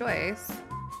host, Joyce.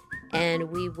 And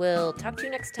we will talk to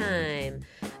you next time.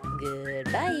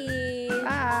 Goodbye.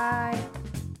 Bye.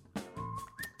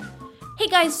 Hey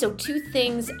guys, so 2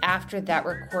 things after that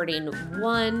recording.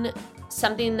 One,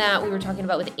 something that we were talking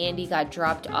about with Andi got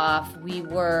dropped off. We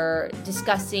were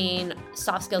discussing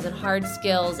soft skills and hard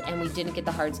skills, and we didn't get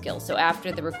the hard skills. So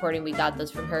after the recording, we got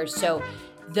those from her. So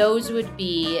those would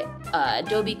be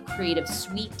Adobe Creative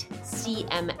Suite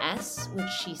CMS, which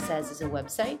she says is a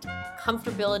website,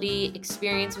 comfortability,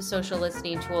 experience with social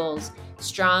listening tools,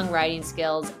 strong writing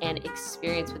skills, and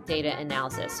experience with data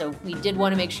analysis. So we did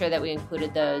want to make sure that we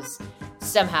included those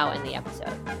somehow in the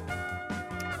episode.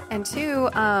 And two,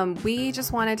 we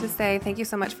just wanted to say thank you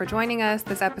so much for joining us.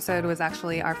 This episode was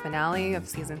actually our finale of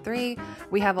season 3.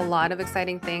 We have a lot of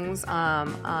exciting things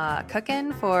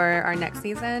cooking for our next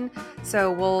season.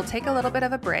 So we'll take a little bit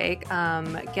of a break,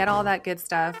 get all that good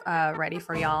stuff ready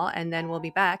for y'all, and then we'll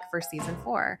be back for season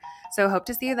 4. So hope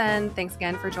to see you then. Thanks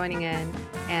again for joining in,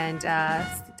 and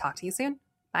talk to you soon.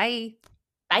 Bye.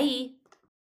 Bye.